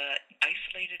the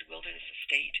isolated wilderness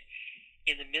estate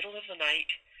in the middle of the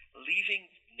night, leaving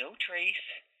no trace,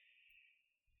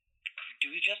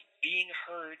 just being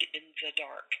heard in the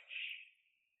dark.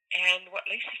 And what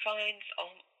Lacey finds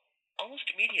almost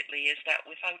immediately is that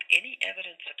without any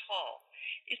evidence at all,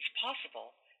 it's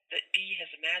possible that Dee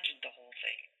has imagined the whole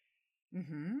thing.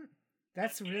 Mm-hmm.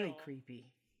 That's really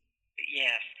creepy.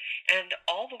 Yes. And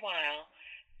all the while,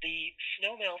 the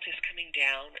snow melt is coming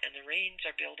down and the rains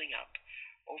are building up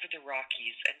over the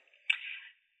Rockies. And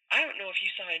I don't know if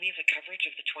you saw any of the coverage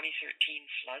of the 2013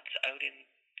 floods out in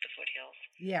the foothills.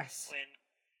 Yes. When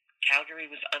Calgary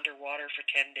was underwater for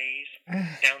 10 days,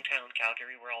 downtown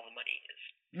Calgary where all the money is.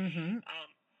 Mm-hmm.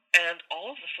 And all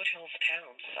of the foothills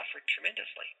towns suffered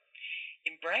tremendously.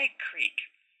 In Bragg Creek,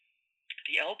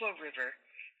 the Elbow River,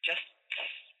 just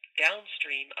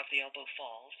downstream of the Elbow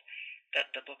Falls, that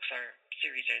the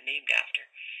series are named after,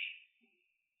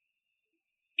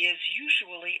 is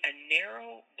usually a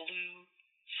narrow blue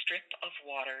strip of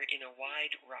water in a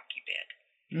wide rocky bed.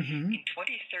 Mm-hmm. In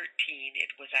 2013,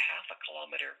 it was a half a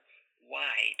kilometer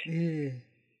wide.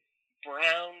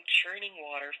 Brown, churning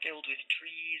water filled with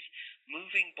trees,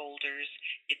 moving boulders.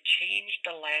 It changed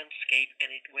the landscape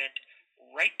and it went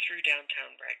right through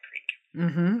downtown Bragg Creek.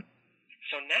 Mm-hmm.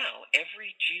 So now,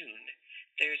 every June,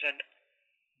 there's an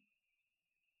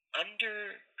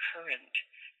undercurrent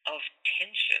of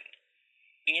tension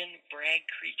in Bragg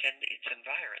Creek and its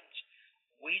environs,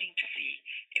 waiting to see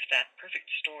if that perfect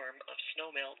storm of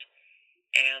snowmelt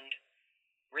and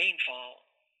rainfall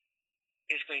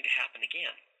is going to happen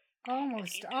again.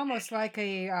 Almost like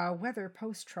a weather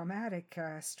post-traumatic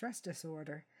stress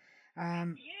disorder. Yeah.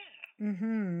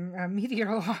 Mm-hmm. A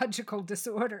meteorological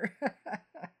disorder.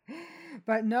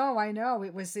 But no, I know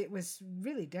it was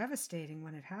really devastating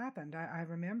when it happened. I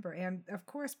remember, and of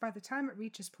course, by the time it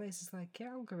reaches places like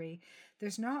Calgary,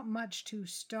 there's not much to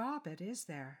stop it, is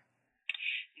there?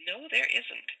 No, there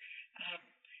isn't.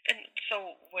 And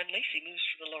so when Lacey moves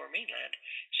from the lower mainland,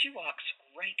 she walks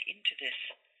right into this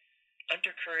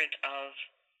undercurrent of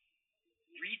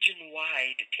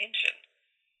region-wide tension,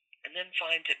 and then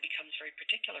finds it becomes very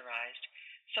particularized,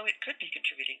 so it could be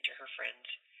contributing to her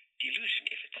friend's delusion,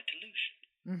 if it's a delusion.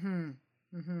 Mm-hmm.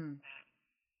 Mm-hmm.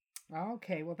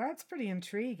 Okay, well, that's pretty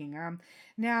intriguing.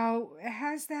 Now,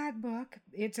 has that book,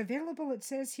 it's available, it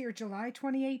says here, July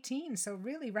 2018. So,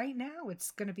 really, right now,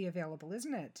 it's going to be available,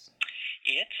 isn't it?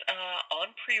 It's on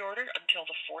pre-order until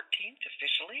the 14th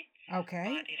officially,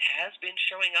 Okay. but it has been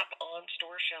showing up on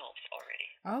store shelves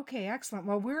already. Okay, excellent.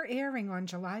 Well, we're airing on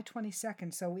July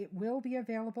 22nd, so it will be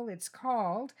available. It's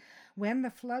called When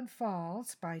the Flood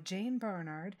Falls by Jane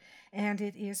Barnard, and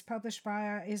it is published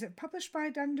by, is it published by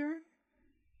Dundurn?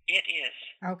 It is.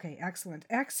 Okay, excellent.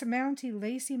 Ex-Mountie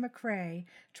Lacey McCrae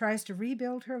tries to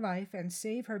rebuild her life and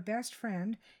save her best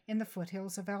friend in the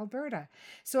foothills of Alberta.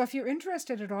 So if you're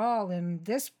interested at all in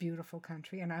this beautiful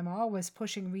country, and I'm always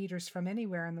pushing readers from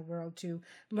anywhere in the world to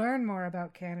learn more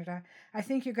about Canada, I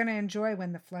think you're going to enjoy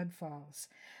When the Flood Falls.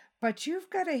 But you've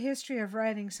got a history of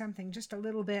writing something just a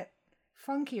little bit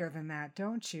funkier than that,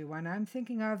 don't you? And I'm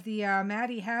thinking of the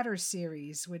Maddie Hatter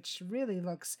series, which really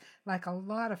looks like a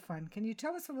lot of fun. Can you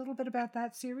tell us a little bit about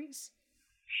that series?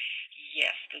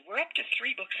 Yes, we're up to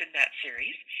 3 books in that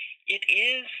series. It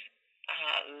is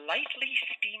lightly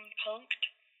steampunked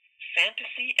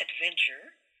fantasy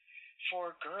adventure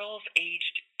for girls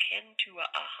aged 10 to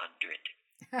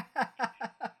 100.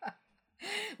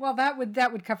 Well,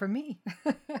 that would cover me.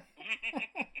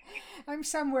 I'm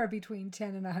somewhere between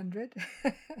 10 and 100.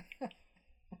 I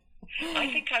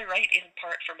think I write in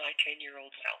part for my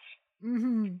 10-year-old self.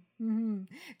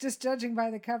 Just judging by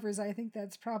the covers, I think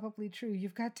that's probably true.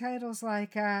 You've got titles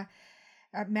like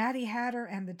Maddie Hatter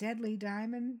and the Deadly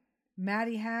Diamond,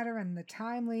 Maddie Hatter and the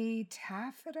Timely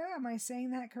Taffeta. Am I saying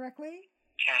that correctly?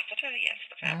 Taffeta, yes,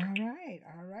 the fabric.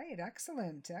 All right.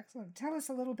 Excellent. Tell us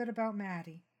a little bit about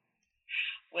Maddie.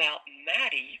 Well,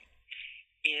 Maddie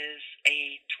is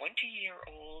a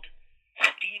 20-year-old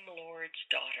steam lord's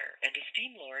daughter, and a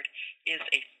steam lord is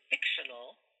a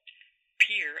fictional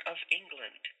peer of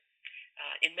England.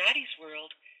 In Maddie's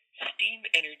world, steam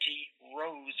energy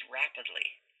rose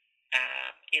rapidly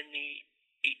in the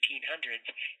 1800s.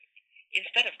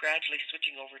 Instead of gradually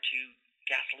switching over to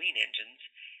gasoline engines,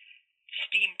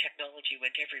 steam technology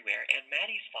went everywhere, and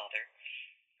Maddie's father,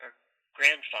 or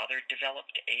grandfather,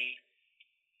 developed a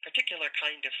particular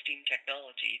kind of steam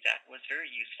technology that was very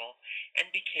useful and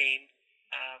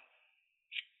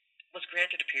was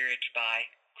granted a peerage by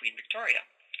Queen Victoria.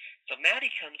 So Maddie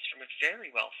comes from a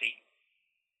very wealthy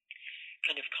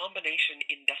kind of combination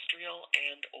industrial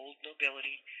and old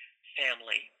nobility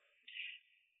family.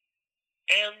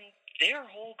 And their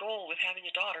whole goal with having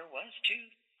a daughter was to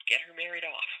get her married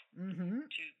off. To,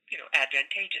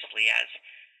 advantageously, as,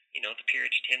 the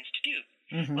peerage tends to do.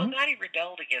 Well, Maddie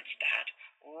rebelled against that,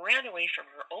 ran away from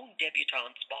her own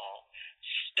debutante's ball,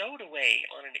 stowed away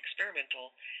on an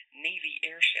experimental Navy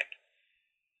airship,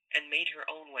 and made her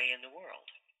own way in the world.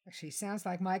 She sounds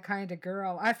like my kind of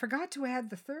girl. I forgot to add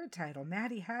the third title,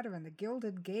 Maddie Hatter and the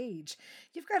Gilded Gauge.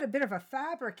 You've got a bit of a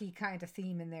fabric-y kind of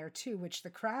theme in there, too, which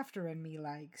the crafter in me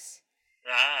likes.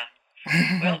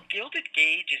 Well, Gilded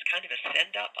Gauge is kind of a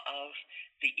send-up of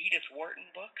the Edith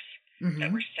Wharton books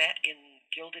that were set in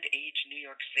Gilded Age New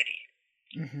York City.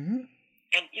 And,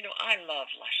 I love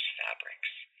lush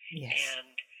fabrics. Yes.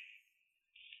 And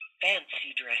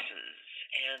fancy dresses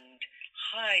and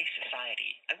high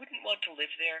society. I wouldn't want to live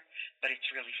there, but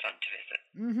it's really fun to visit.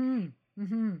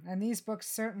 And these books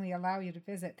certainly allow you to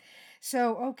visit.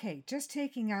 So, okay, just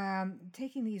taking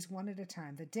these one at a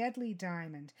time. The Deadly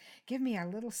Diamond. Give me a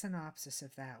little synopsis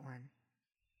of that one.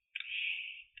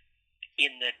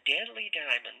 In The Deadly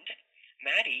Diamond,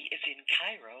 Maddie is in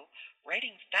Cairo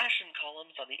writing fashion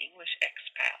columns on the English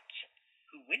expats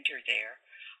who winter there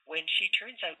when she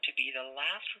turns out to be the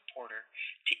last reporter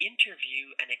to interview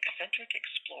an eccentric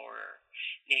explorer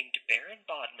named Baron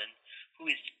Bodman, who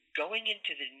is going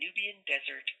into the Nubian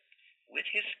desert with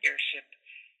his airship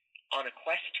on a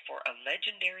quest for a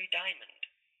legendary diamond.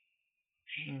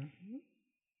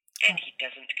 And he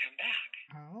doesn't come back.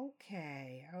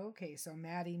 Okay. So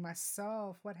Maddie must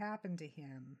solve what happened to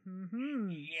him.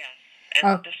 Yes.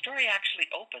 And the story actually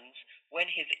opens when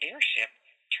his airship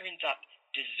turns up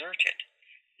deserted.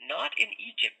 Not in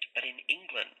Egypt, but in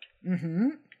England.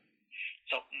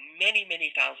 So many,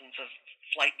 many thousands of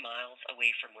flight miles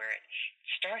away from where it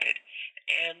started.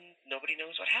 And nobody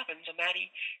knows what happened. So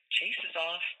Maddie chases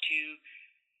off to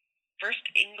first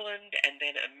England and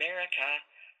then America,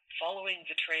 following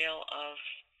the trail of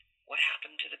what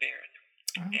happened to the Baron.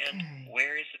 And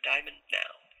where is the diamond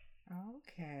now?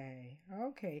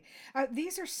 Okay.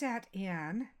 These are set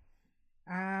in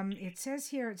It says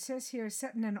here,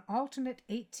 set in an alternate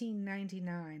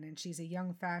 1899, and she's a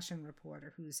young fashion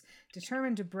reporter who's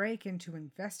determined to break into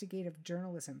investigative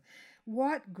journalism.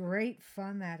 What great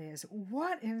fun that is.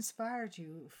 What inspired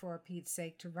you, for Pete's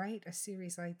sake, to write a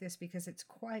series like this? Because it's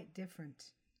quite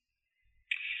different.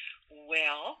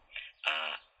 Well,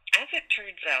 as it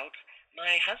turns out,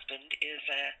 my husband is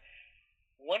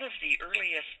one of the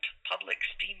earliest public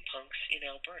steampunks in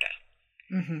Alberta.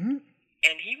 Mm-hmm.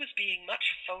 And he was being much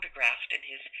photographed in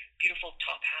his beautiful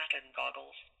top hat and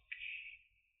goggles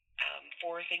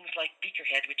for things like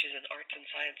Beakerhead, which is an arts and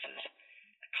sciences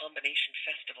combination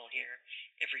festival here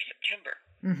every September.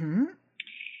 Mm-hmm.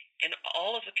 And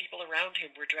all of the people around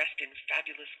him were dressed in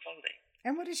fabulous clothing.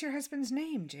 And what is your husband's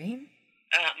name, Jane?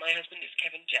 My husband is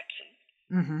Kevin Jepson.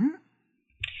 Mm-hmm.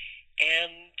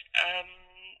 And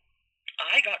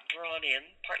I got drawn in,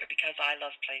 partly because I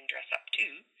love playing dress-up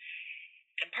too,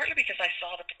 and partly because I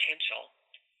saw the potential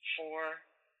for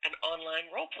an online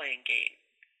role-playing game.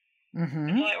 Mm-hmm.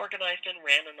 And so I organized and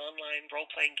ran an online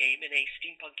role-playing game in a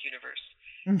steampunk universe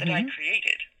that I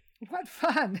created. What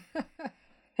fun!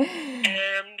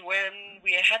 And when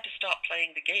we had to stop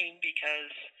playing the game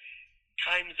because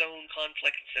time zone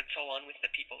conflicts and so on with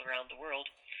the people around the world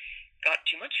got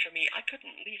too much for me, I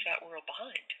couldn't leave that world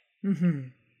behind. Mm-hmm.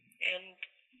 And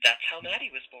that's how Maddie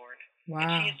was born. Wow.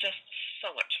 And she is just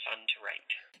so much fun to write.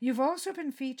 You've also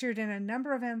been featured in a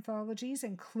number of anthologies,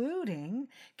 including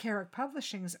Carrick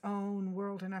Publishing's own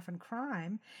World Enough and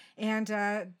Crime. And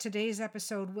today's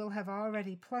episode will have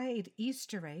already played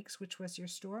Easter Eggs, which was your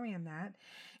story in that.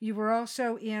 You were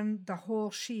also in The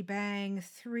Whole Shebang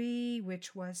 3,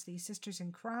 which was the Sisters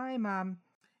in Crime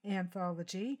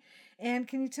anthology. And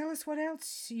can you tell us what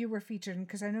else you were featured in?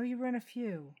 Because I know you were in a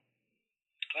few.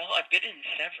 Well, I've been in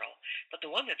several, but the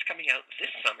one that's coming out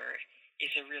this summer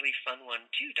is a really fun one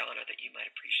too, Donna, that you might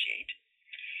appreciate.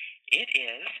 It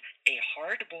is a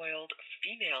hard-boiled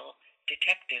female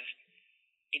detective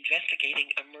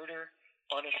investigating a murder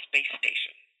on a space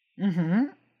station. Mm-hmm.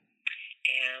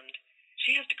 And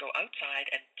she has to go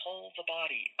outside and pull the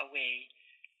body away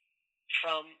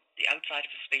from the outside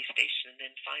of the space station, and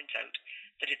then finds out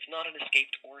that it's not an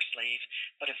escaped war slave,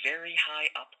 but a very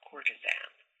high-up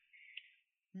courtesan.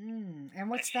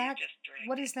 And what's that?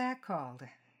 What is that called?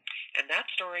 And that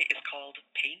story is called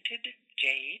Painted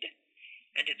Jade,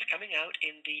 and it's coming out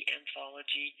in the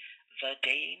anthology The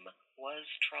Dame Was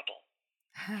Trouble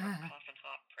from Coffin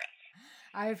Hop Press.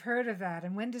 I've heard of that.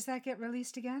 And when does that get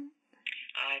released again?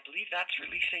 I believe that's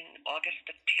releasing August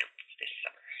the 10th this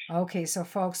summer. Okay, so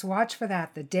folks, watch for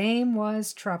that. The Dame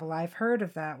Was Trouble. I've heard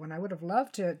of that one. I would have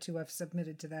loved to have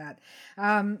submitted to that.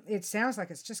 It sounds like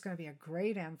it's just going to be a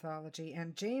great anthology.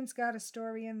 And Jane's got a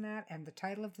story in that. And the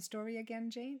title of the story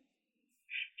again, Jane?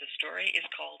 The story is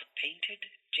called Painted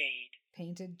Jade.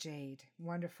 Painted Jade.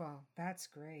 Wonderful. That's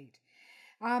great.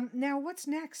 Now, what's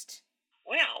next?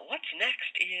 Well, what's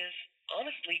next is,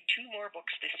 honestly, 2 more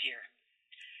books this year.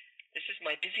 This is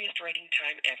my busiest writing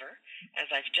time ever,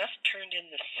 as I've just turned in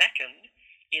the second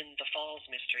in the Falls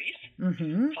Mysteries,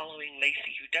 following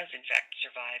Lacey, who does in fact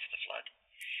survive the flood.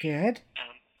 Good.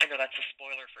 I know that's a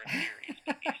spoiler for a series,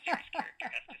 but the series character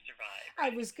has to survive.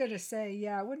 Right? I was going to say,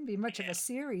 yeah, it wouldn't be much of a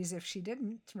series if she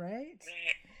didn't, right?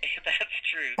 That's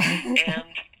true.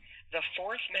 And the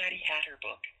 4th Maddie Hatter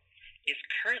book is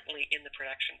currently in the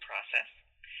production process.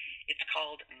 It's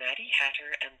called Maddie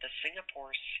Hatter and the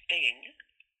Singapore Sting.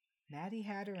 Maddie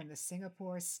Hatter and the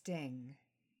Singapore Sting.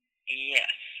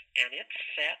 Yes, and it's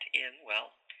set in,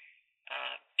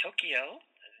 Tokyo,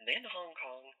 then Hong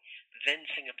Kong, then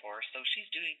Singapore. So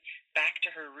she's doing back to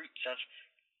her roots of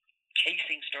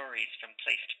chasing stories from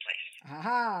place to place.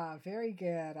 Aha, very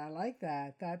good. I like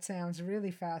that. That sounds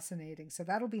really fascinating. So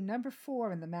that'll be number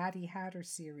 4 in the Maddie Hatter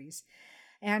series.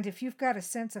 And if you've got a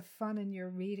sense of fun in your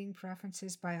reading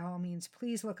preferences, by all means,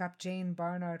 please look up Jane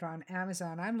Barnard on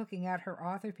Amazon. I'm looking at her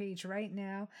author page right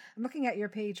now. I'm looking at your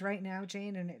page right now,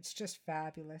 Jane, and it's just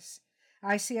fabulous.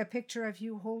 I see a picture of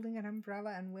you holding an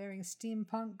umbrella and wearing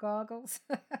steampunk goggles.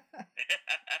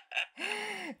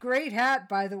 Great hat,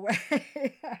 by the way.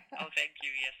 Oh, thank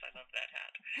you. Yes, I love that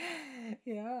hat.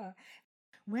 Yeah.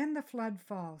 When the Flood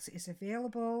Falls is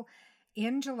available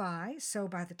in July, so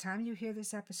by the time you hear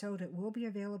this episode, it will be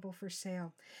available for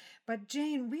sale. But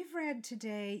Jane, we've read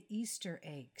today Easter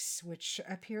Eggs, which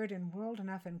appeared in World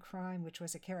Enough and Crime, which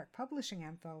was a Carrick Publishing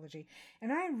anthology,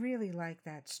 and I really like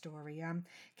that story.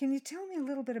 Can you tell me a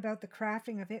little bit about the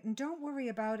crafting of it? And don't worry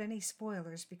about any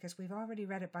spoilers, because we've already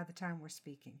read it by the time we're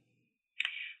speaking.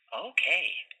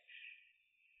 Okay.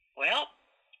 Well,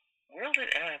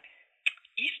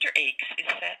 Easter Eggs is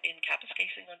set in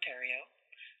Kapuskasing, Ontario,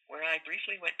 where I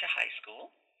briefly went to high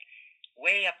school,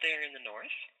 way up there in the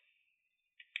north.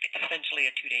 It's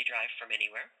essentially a 2-day drive from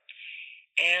anywhere.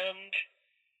 And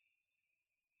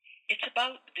it's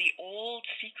about the old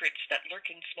secrets that lurk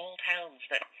in small towns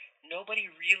that nobody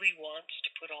really wants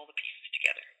to put all the pieces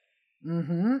together.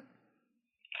 Mm-hmm.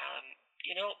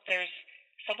 There's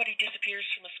somebody disappears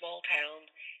from a small town,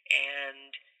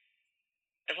 and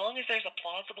as long as there's a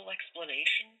plausible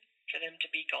explanation for them to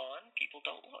be gone, people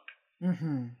don't look.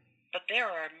 Mm-hmm. But there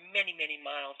are many, many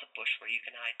miles of bush where you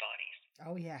can hide bodies.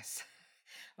 Oh, yes.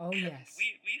 Oh, yes.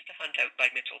 We used to hunt out by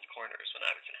Mitchell's Corners when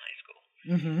I was in high school.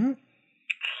 Mm-hmm.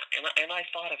 And I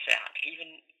thought of that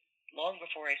even long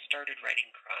before I started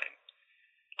writing crime.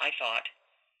 I thought,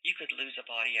 you could lose a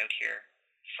body out here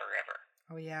forever.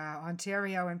 Oh, yeah.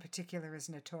 Ontario in particular is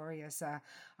notorious.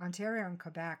 Ontario and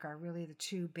Quebec are really the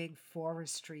two big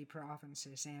forestry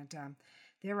provinces, and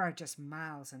there are just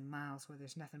miles and miles where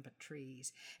there's nothing but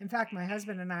trees. In fact, my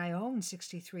husband and I own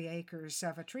 63 acres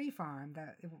of a tree farm.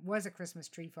 It was a Christmas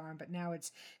tree farm, but now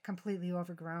it's completely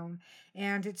overgrown.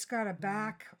 And it's got a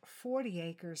back 40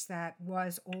 acres that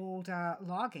was old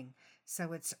logging.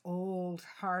 So it's old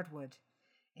hardwood.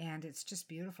 And it's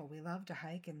just beautiful. We love to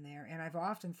hike in there. And I've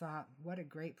often thought, what a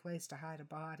great place to hide a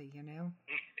body, you know?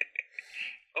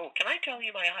 Oh, can I tell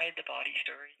you my hide the body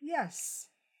story? Yes.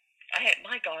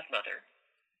 My godmother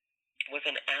was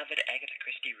an avid Agatha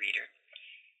Christie reader,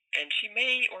 and she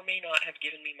may or may not have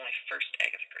given me my first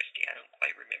Agatha Christie. I don't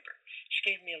quite remember. She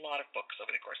gave me a lot of books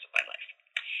over the course of my life.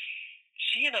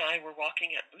 She and I were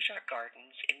walking at Bouchard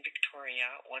Gardens in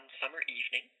Victoria one summer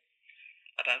evening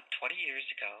about 20 years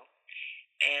ago.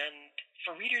 And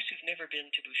for readers who've never been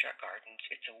to Bouchard Gardens,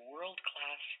 it's a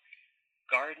world-class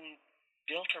garden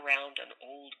built around an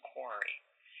old quarry.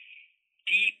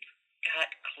 Deep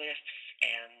cut cliffs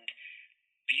and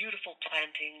beautiful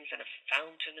plantings and a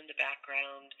fountain in the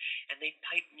background, and they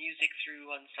pipe music through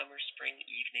on summer spring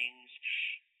evenings,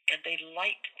 and they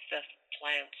light the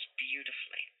plants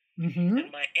beautifully. Mm-hmm. And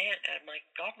my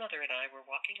godmother and I were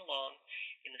walking along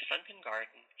in the sunken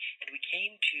garden, and we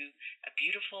came to a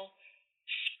beautiful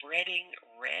spreading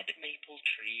red maple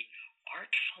tree,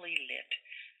 artfully lit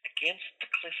against the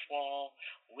cliff wall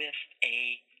with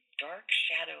a dark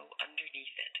shadow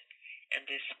underneath it. And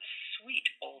this sweet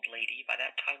old lady, by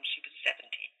that time she was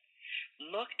 70,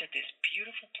 looked at this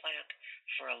beautiful plant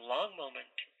for a long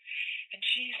moment, and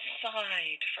she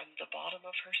sighed from the bottom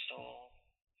of her soul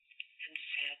and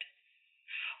said,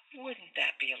 "Wouldn't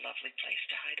that be a lovely place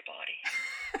to hide a body?"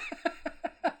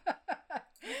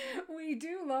 We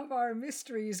do love our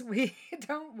mysteries,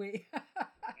 don't we?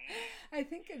 I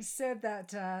think it's said that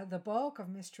the bulk of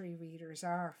mystery readers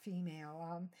are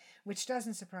female, which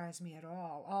doesn't surprise me at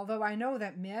all. Although I know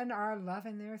that men are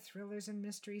loving their thrillers and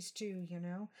mysteries too, you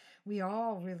know. We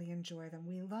all really enjoy them.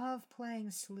 We love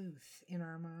playing sleuth in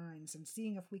our minds and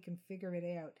seeing if we can figure it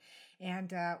out.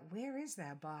 And where is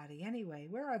that body anyway?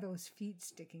 Where are those feet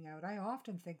sticking out? I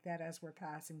often think that as we're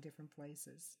passing different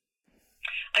places.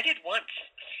 I did once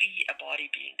see a body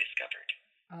being discovered.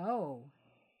 Oh.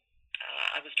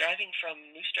 I was driving from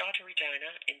Moose Jaw to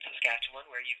Regina in Saskatchewan,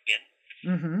 where you've been.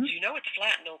 Mm-hmm. So you know it's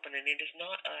flat and open, and it is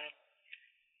not a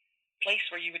place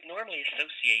where you would normally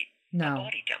associate a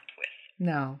body dump with.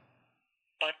 No.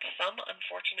 But some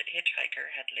unfortunate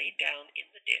hitchhiker had laid down in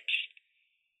the ditch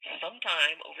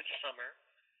sometime over the summer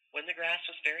when the grass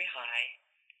was very high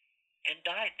and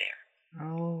died there.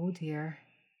 Oh, dear.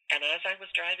 And as I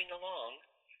was driving along,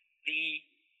 the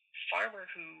farmer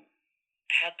who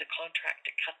had the contract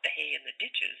to cut the hay in the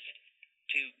ditches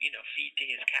to, feed to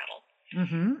his cattle,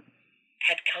 mm-hmm.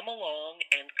 had come along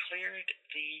and cleared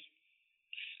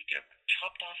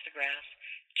chopped off the grass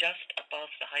just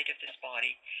above the height of this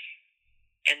body,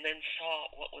 and then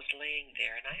saw what was laying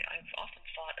there. And I've often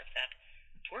thought of that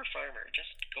poor farmer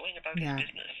just going about his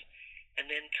business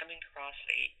and then coming across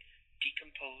a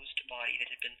decomposed body that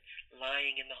had been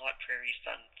lying in the hot prairie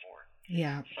sun for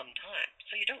some time.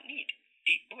 So you don't need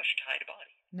deep bush to hide a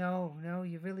body. No,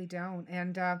 you really don't.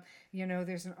 And,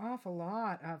 there's an awful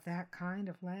lot of that kind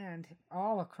of land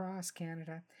all across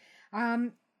Canada.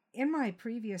 In my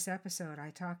previous episode, I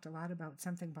talked a lot about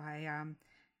something by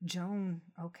Joan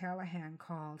O'Callaghan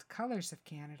called Colors of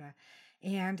Canada.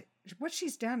 And what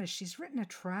she's done is she's written a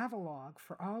travelogue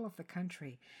for all of the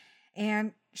country.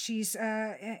 And she's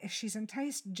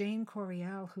enticed Jane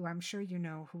Coriel, who I'm sure you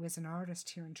know, who is an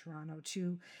artist here in Toronto,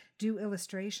 to do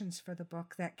illustrations for the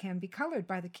book that can be colored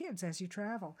by the kids as you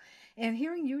travel. And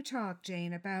hearing you talk,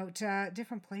 Jane, about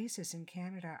different places in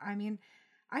Canada, I mean,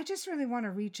 I just really want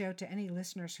to reach out to any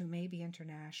listeners who may be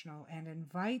international and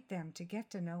invite them to get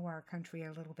to know our country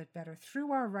a little bit better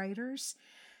through our writers,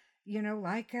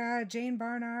 like Jane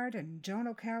Barnard and Joan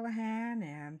O'Callahan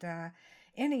and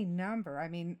any number. I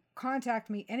mean, contact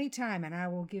me anytime and I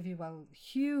will give you a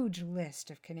huge list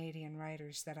of Canadian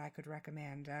writers that I could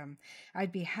recommend.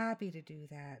 I'd be happy to do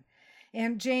that.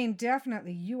 And Jane,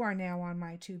 definitely you are now on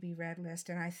my to be read list,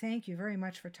 and I thank you very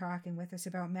much for talking with us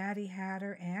about Maddie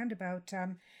Hatter and about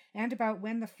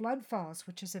When the Flood Falls,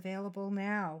 which is available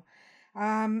now.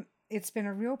 It's been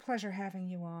a real pleasure having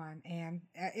you on, and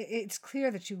it's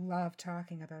clear that you love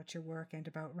talking about your work and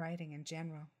about writing in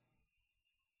general.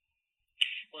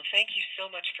 Well, thank you so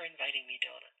much for inviting me,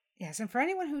 Donna. Yes, and for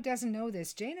anyone who doesn't know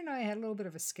this, Jane and I had a little bit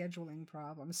of a scheduling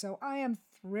problem, so I am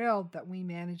thrilled that we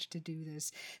managed to do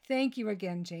this. Thank you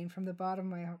again, Jane, from the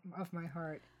bottom of my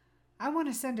heart. I want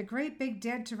to send a great big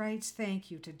Dead to Rights thank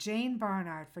you to Jane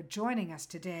Barnard for joining us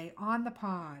today on the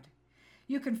pod.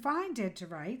 You can find Dead to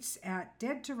Rights at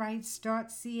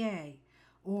deadtorights.ca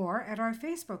or at our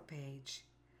Facebook page.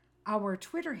 Our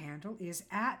Twitter handle is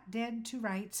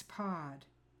 @DeadToRightsPod.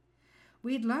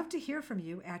 We'd love to hear from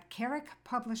you at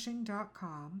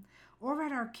carrickpublishing.com or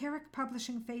at our Carrick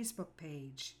Publishing Facebook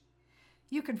page.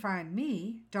 You can find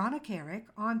me, Donna Carrick,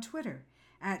 on Twitter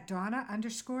at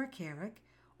Donna_Carrick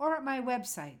or at my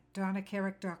website,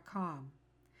 donnacarrick.com.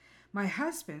 My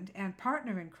husband and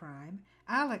partner in crime,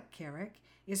 Alec Carrick,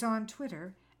 is on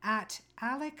Twitter at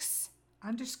Alex_Carrick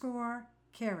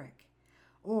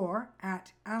or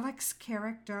at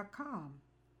alexcarrick.com.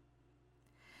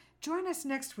 Join us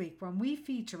next week when we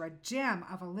feature a gem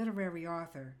of a literary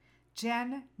author,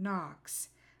 Jen Knox,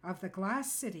 of The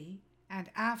Glass City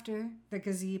and After the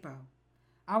Gazebo.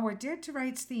 Our Dead to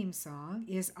Rights theme song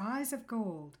is Eyes of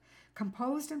Gold,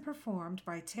 composed and performed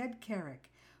by Ted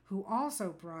Carrick, who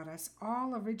also brought us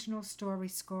all original story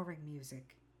scoring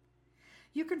music.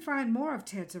 You can find more of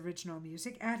Ted's original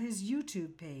music at his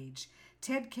YouTube page,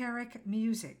 Ted Carrick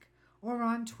Music, or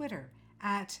on Twitter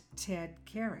at Ted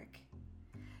Carrick.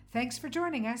 Thanks for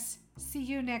joining us. See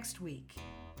you next week.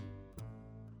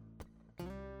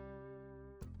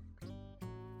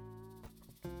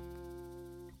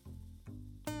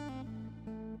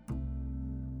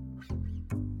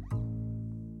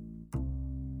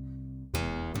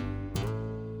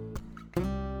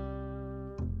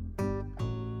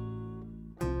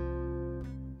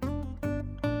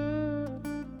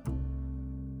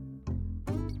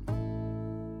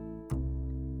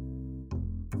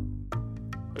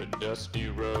 A dusty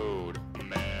road, a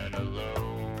man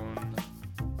alone.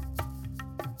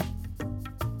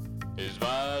 His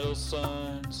vital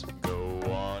signs go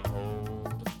on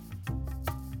hold.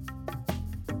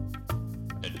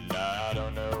 And I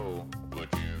don't know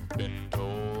what you've been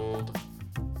told,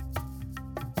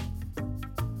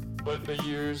 but the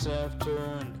years have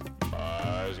turned my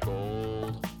eyes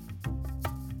gold.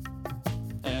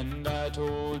 And I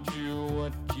told you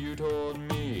what you told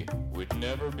me, we'd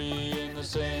never be in the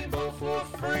same boat for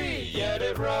free. Yet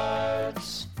it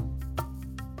rides,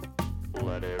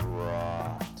 let it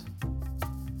ride.